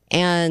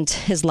 And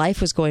his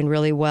life was going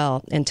really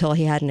well until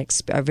he had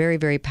a very,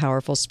 very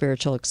powerful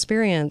spiritual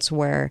experience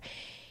where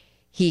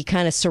he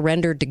kind of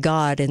surrendered to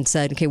God and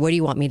said, okay, what do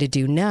you want me to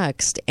do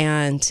next?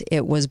 And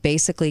it was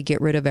basically get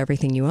rid of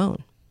everything you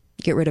own.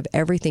 Get rid of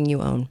everything you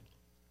own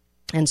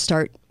and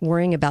start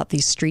worrying about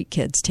these street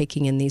kids,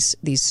 taking in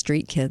these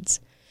street kids.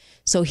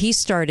 So he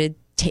started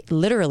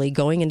literally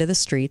going into the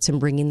streets and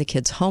bringing the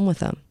kids home with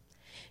him.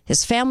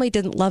 His family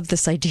didn't love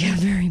this idea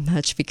very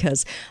much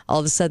because all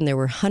of a sudden there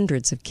were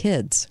hundreds of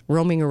kids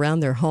roaming around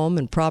their home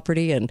and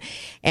property, and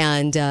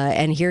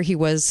here he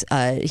was.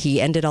 He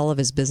ended all of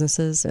his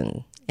businesses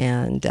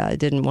and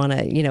didn't want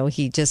to.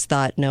 He just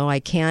thought, no, I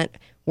can't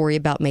worry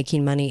about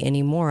making money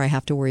anymore. I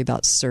have to worry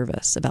about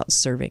service, about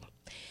serving.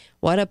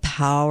 What a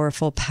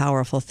powerful,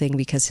 powerful thing,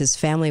 because his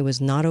family was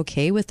not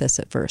okay with this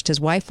at first. His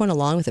wife went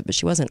along with it, but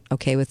she wasn't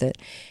okay with it,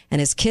 and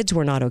his kids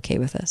were not okay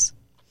with this.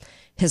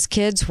 His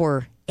kids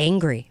were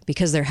angry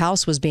because their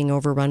house was being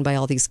overrun by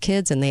all these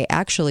kids, and they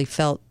actually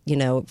felt,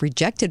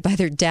 rejected by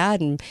their dad.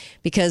 And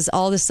because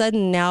all of a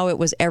sudden now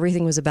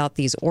everything was about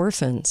these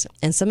orphans,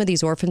 and some of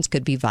these orphans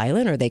could be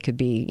violent, or they could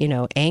be,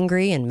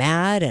 angry and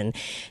mad and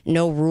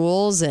no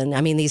rules. And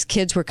I mean, these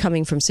kids were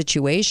coming from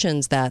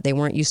situations that they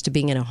weren't used to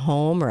being in a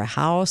home or a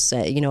house,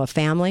 a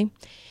family.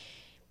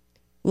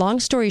 Long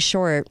story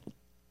short,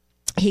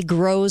 he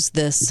grows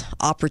this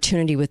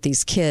opportunity with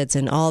these kids,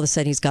 and all of a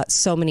sudden he's got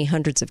so many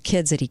hundreds of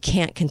kids that he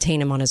can't contain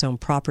them on his own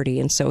property.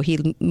 And so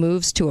he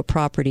moves to a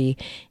property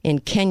in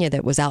Kenya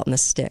that was out in the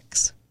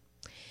sticks.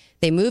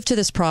 They moved to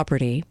this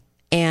property,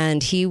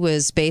 and he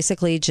was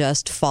basically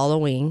just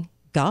following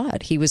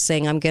God. He was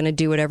saying, I'm going to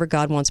do whatever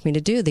God wants me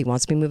to do. He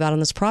wants me to move out on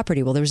this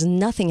property. Well, there was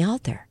nothing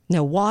out there.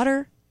 No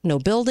water, no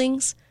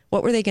buildings.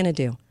 What were they going to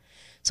do?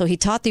 So he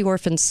taught the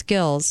orphans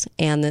skills,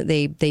 and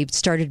they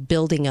started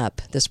building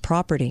up this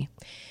property.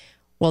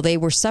 Well, they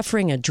were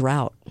suffering a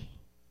drought.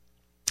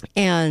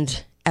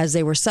 And as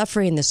they were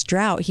suffering this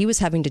drought, he was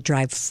having to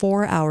drive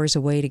 4 hours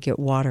away to get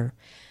water.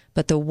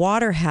 But the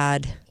water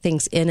had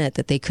things in it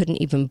that they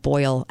couldn't even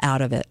boil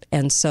out of it.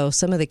 And so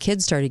some of the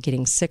kids started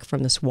getting sick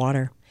from this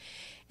water.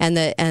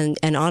 And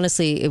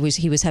honestly,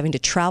 he was having to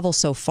travel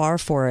so far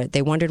for it.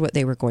 They wondered what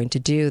they were going to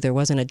do. There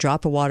wasn't a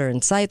drop of water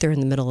in sight. They're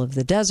in the middle of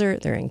the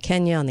desert. They're in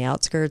Kenya on the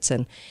outskirts.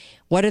 And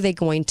what are they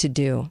going to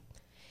do?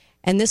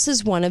 And this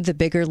is one of the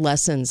bigger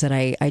lessons that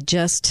I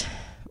just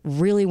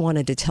really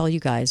wanted to tell you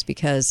guys,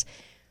 because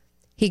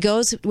he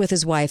goes with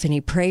his wife and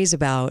he prays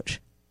about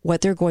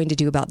what they're going to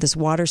do about this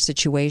water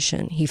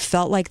situation. He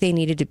felt like they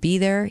needed to be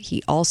there.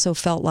 He also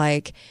felt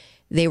like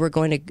they were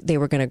going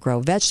to grow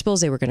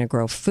vegetables. They were going to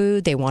grow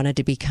food. They wanted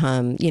to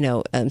become,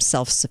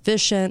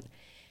 self-sufficient.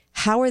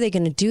 How are they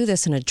going to do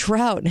this in a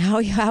drought? And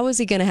how is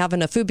he going to have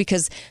enough food?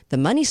 Because the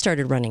money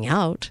started running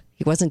out.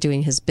 He wasn't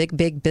doing his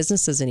big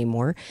businesses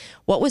anymore.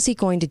 What was he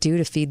going to do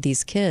to feed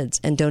these kids?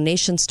 And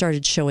donations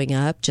started showing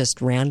up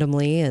just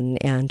randomly,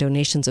 and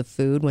donations of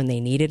food when they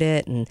needed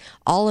it. And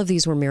all of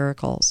these were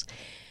miracles.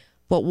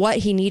 But what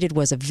he needed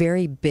was a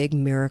very big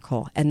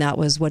miracle, and that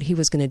was what he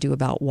was going to do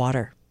about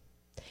water.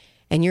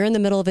 And you're in the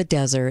middle of a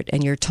desert,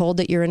 and you're told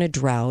that you're in a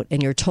drought,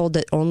 and you're told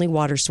that only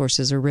water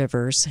sources are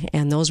rivers,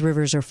 and those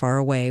rivers are far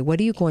away. What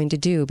are you going to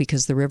do?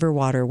 Because the river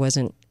water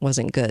wasn't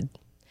good.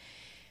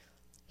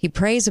 He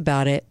prays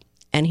about it,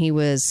 and he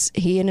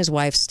and his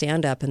wife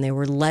stand up, and they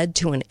were led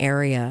to an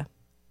area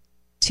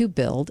to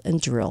build and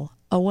drill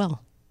a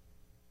well.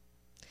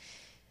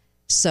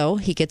 So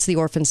he gets the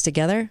orphans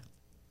together.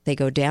 They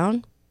go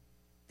down.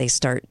 They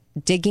start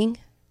digging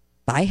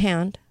by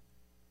hand,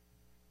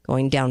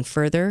 going down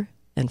further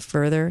and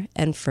further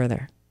and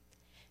further.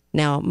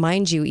 Now,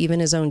 mind you, even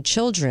his own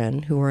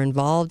children who were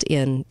involved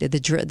in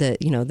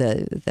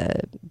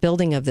the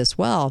building of this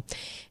well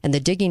and the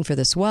digging for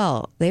this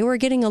well, they were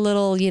getting a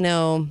little,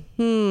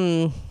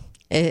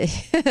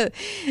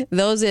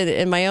 those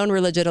in my own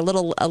religion, a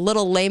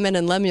little layman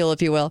and Lemuel,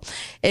 if you will.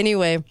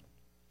 Anyway,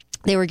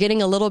 they were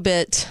getting a little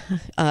bit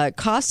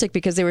caustic,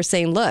 because they were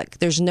saying, look,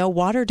 there's no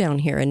water down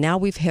here, and now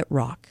we've hit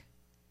rock.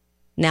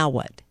 Now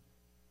what?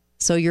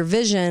 So your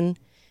vision,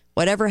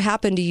 whatever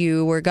happened to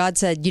you where God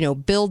said,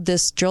 build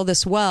this, drill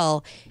this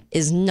well,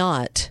 is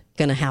not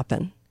going to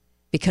happen,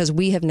 because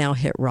we have now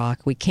hit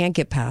rock. We can't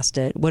get past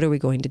it. What are we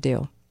going to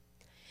do?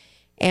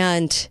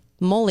 And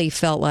Mully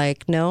felt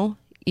like, no,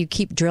 you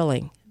keep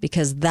drilling,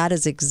 because that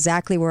is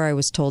exactly where I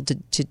was told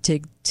to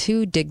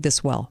dig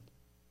this well.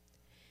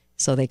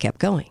 So they kept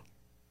going,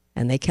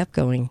 and they kept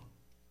going,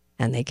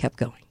 and they kept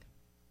going.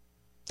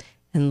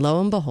 And lo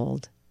and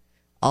behold,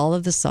 all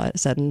of a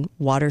sudden,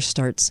 water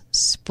starts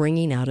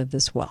springing out of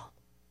this well.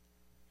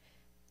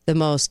 The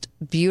most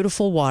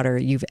beautiful water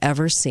you've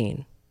ever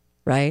seen,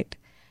 right?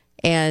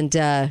 And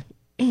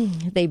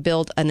they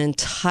built an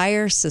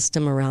entire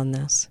system around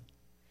this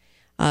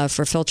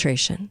for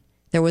filtration.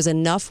 There was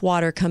enough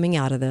water coming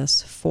out of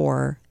this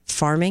for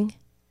farming,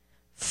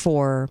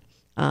 for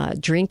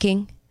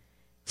drinking,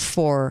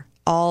 for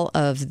all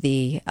of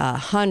the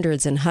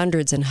hundreds and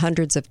hundreds and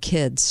hundreds of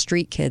kids,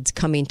 street kids,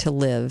 coming to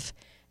live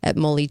at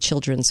Mully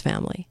Children's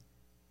Family.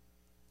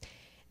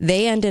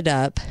 They ended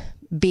up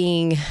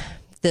being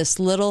this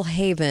little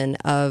haven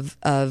of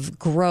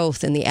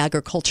growth in the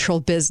agricultural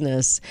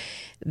business.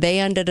 They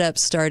ended up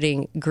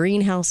starting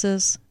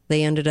greenhouses.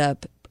 They ended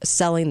up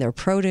selling their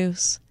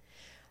produce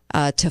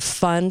to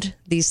fund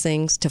these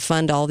things, to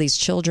fund all these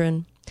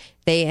children.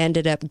 They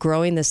ended up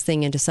growing this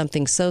thing into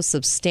something so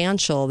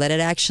substantial that it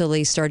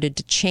actually started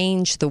to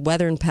change the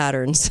weather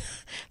patterns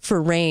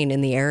for rain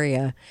in the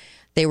area.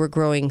 They were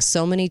growing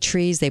so many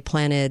trees. They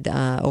planted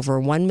over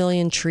 1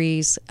 million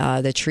trees.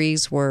 The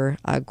trees were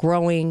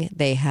growing.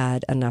 They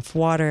had enough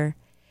water.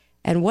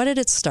 And what did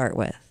it start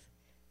with?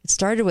 It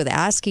started with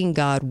asking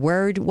God,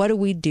 what do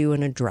we do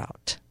in a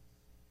drought?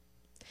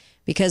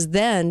 Because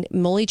then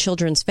Mully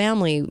Children's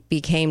Family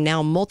became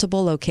now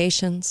multiple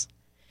locations.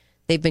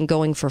 They've been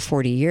going for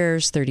 40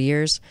 years, 30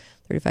 years,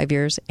 35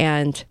 years,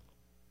 and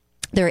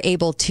they're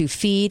able to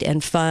feed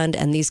and fund,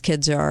 and these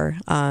kids are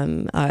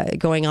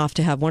going off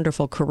to have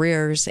wonderful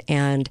careers,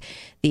 and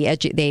they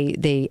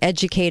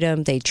educate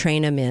them, they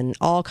train them in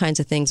all kinds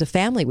of things a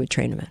family would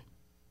train them in.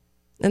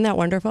 Isn't that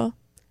wonderful?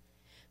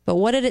 But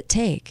what did it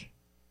take?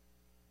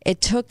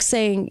 It took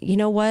saying, you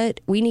know what,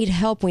 we need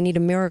help, we need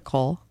a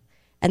miracle.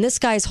 And this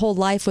guy's whole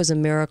life was a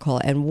miracle.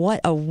 And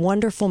what a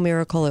wonderful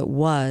miracle it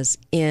was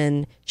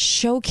in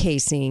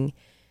showcasing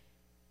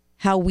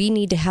how we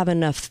need to have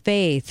enough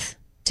faith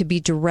to be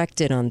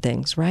directed on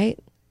things, right?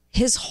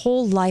 His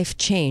whole life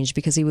changed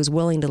because he was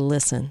willing to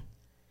listen,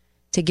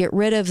 to get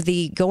rid of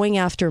the going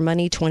after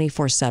money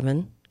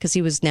 24/7, because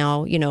he was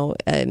now, in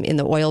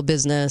the oil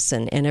business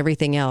and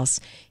everything else.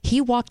 He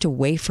walked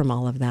away from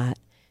all of that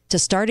to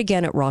start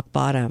again at rock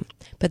bottom.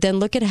 But then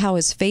look at how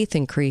his faith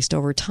increased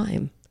over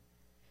time.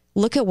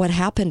 Look at what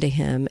happened to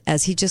him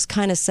as he just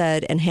kind of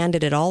said and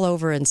handed it all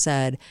over and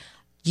said,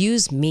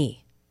 use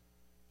me.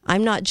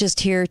 I'm not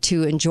just here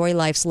to enjoy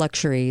life's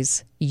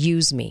luxuries.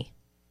 Use me.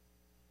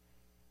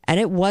 And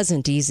it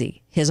wasn't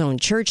easy. His own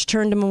church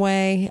turned him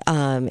away.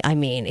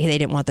 They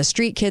didn't want the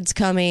street kids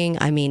coming.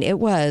 It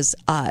was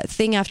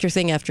thing after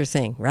thing after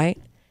thing, right?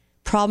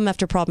 Problem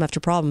after problem after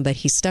problem, but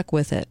he stuck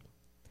with it.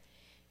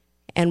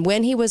 And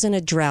when he was in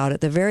a drought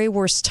at the very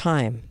worst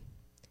time,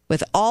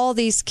 with all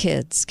these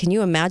kids, can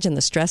you imagine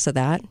the stress of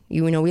that?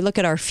 We look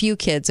at our few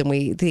kids and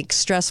we think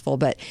stressful,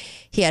 but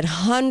he had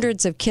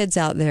hundreds of kids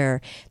out there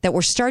that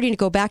were starting to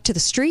go back to the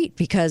street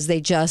because they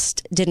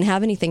just didn't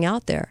have anything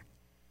out there.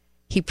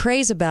 He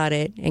prays about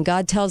it, and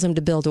God tells him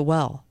to build a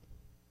well.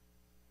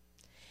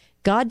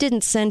 God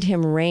didn't send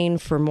him rain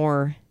for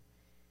more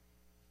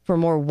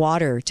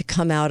water to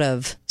come out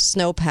of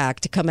snowpack,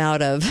 to come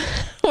out of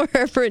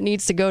wherever it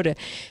needs to go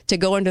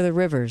into the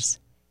rivers.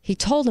 He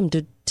told him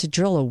to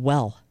drill a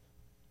well.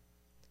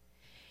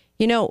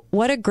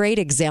 What a great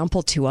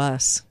example to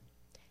us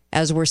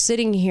as we're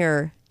sitting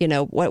here.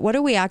 What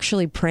are we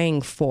actually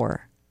praying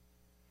for?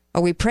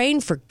 Are we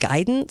praying for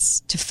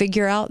guidance to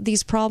figure out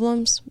these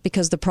problems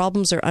because the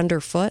problems are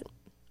underfoot?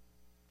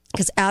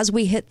 Because as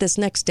we hit this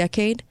next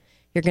decade,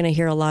 you're going to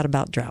hear a lot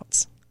about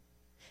droughts.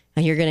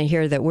 And you're going to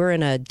hear that we're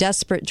in a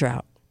desperate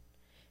drought.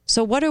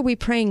 So what are we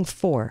praying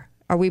for?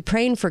 Are we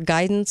praying for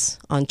guidance,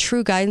 on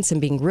true guidance,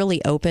 and being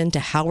really open to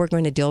how we're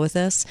going to deal with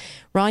this?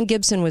 Ron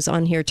Gibson was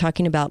on here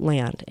talking about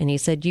land, and he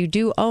said you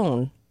do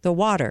own the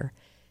water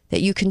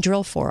that you can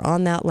drill for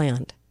on that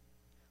land.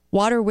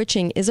 Water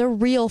witching is a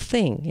real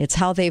thing. It's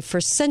how they've for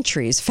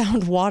centuries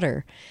found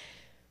water.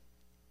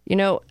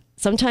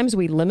 Sometimes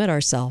we limit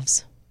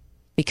ourselves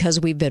because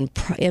we've been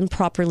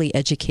improperly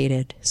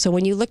educated. So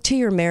when you look to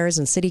your mayors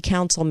and city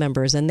council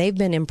members and they've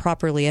been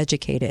improperly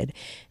educated,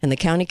 and the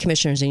county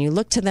commissioners, and you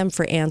look to them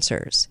for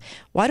answers,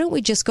 why don't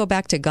we just go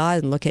back to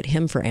God and look at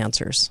him for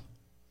answers?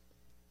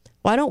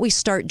 Why don't we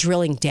start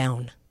drilling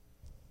down?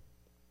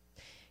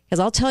 Because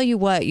I'll tell you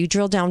what, you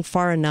drill down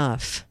far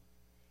enough,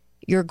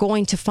 you're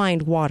going to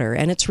find water,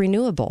 and it's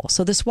renewable.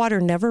 So this water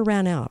never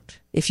ran out,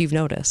 if you've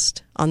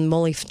noticed, on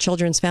Mully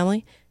Children's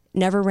Family,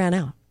 never ran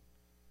out.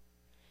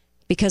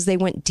 Because they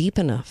went deep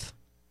enough.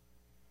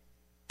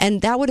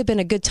 And that would have been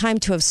a good time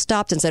to have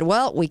stopped and said,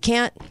 well, we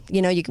can't,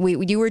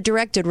 you were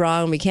directed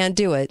wrong, we can't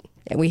do it.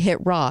 And we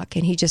hit rock.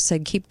 And he just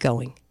said, keep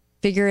going.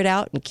 Figure it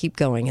out and keep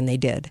going. And they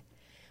did.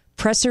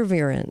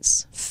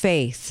 Perseverance,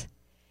 faith.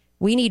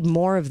 We need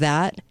more of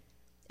that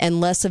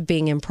and less of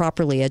being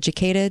improperly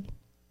educated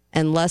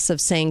and less of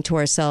saying to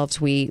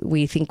ourselves,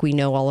 we think we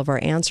know all of our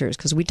answers,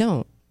 because we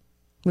don't.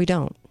 We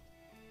don't.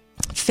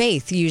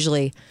 Faith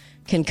usually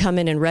can come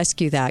in and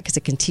rescue that because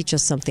it can teach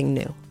us something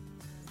new.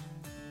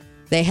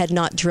 They had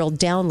not drilled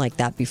down like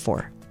that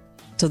before.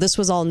 So this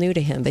was all new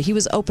to him, but he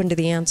was open to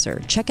the answer.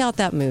 Check out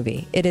that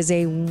movie. It is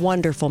a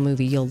wonderful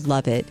movie. You'll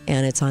love it.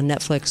 And it's on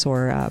Netflix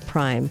or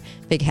Prime.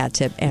 Big hat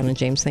tip. Anna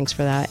James, thanks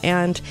for that.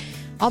 And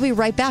I'll be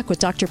right back with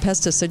Dr.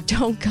 Pesta, so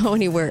don't go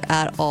anywhere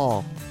at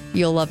all.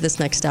 You'll love this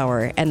next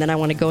hour. And then I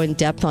want to go in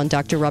depth on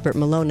Dr. Robert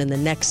Malone in the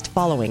next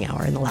following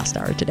hour, in the last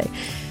hour today.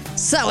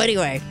 So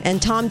anyway,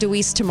 and Tom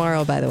DeWeese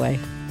tomorrow, by the way.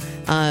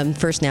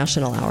 First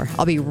National Hour.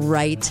 I'll be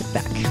right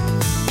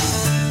back.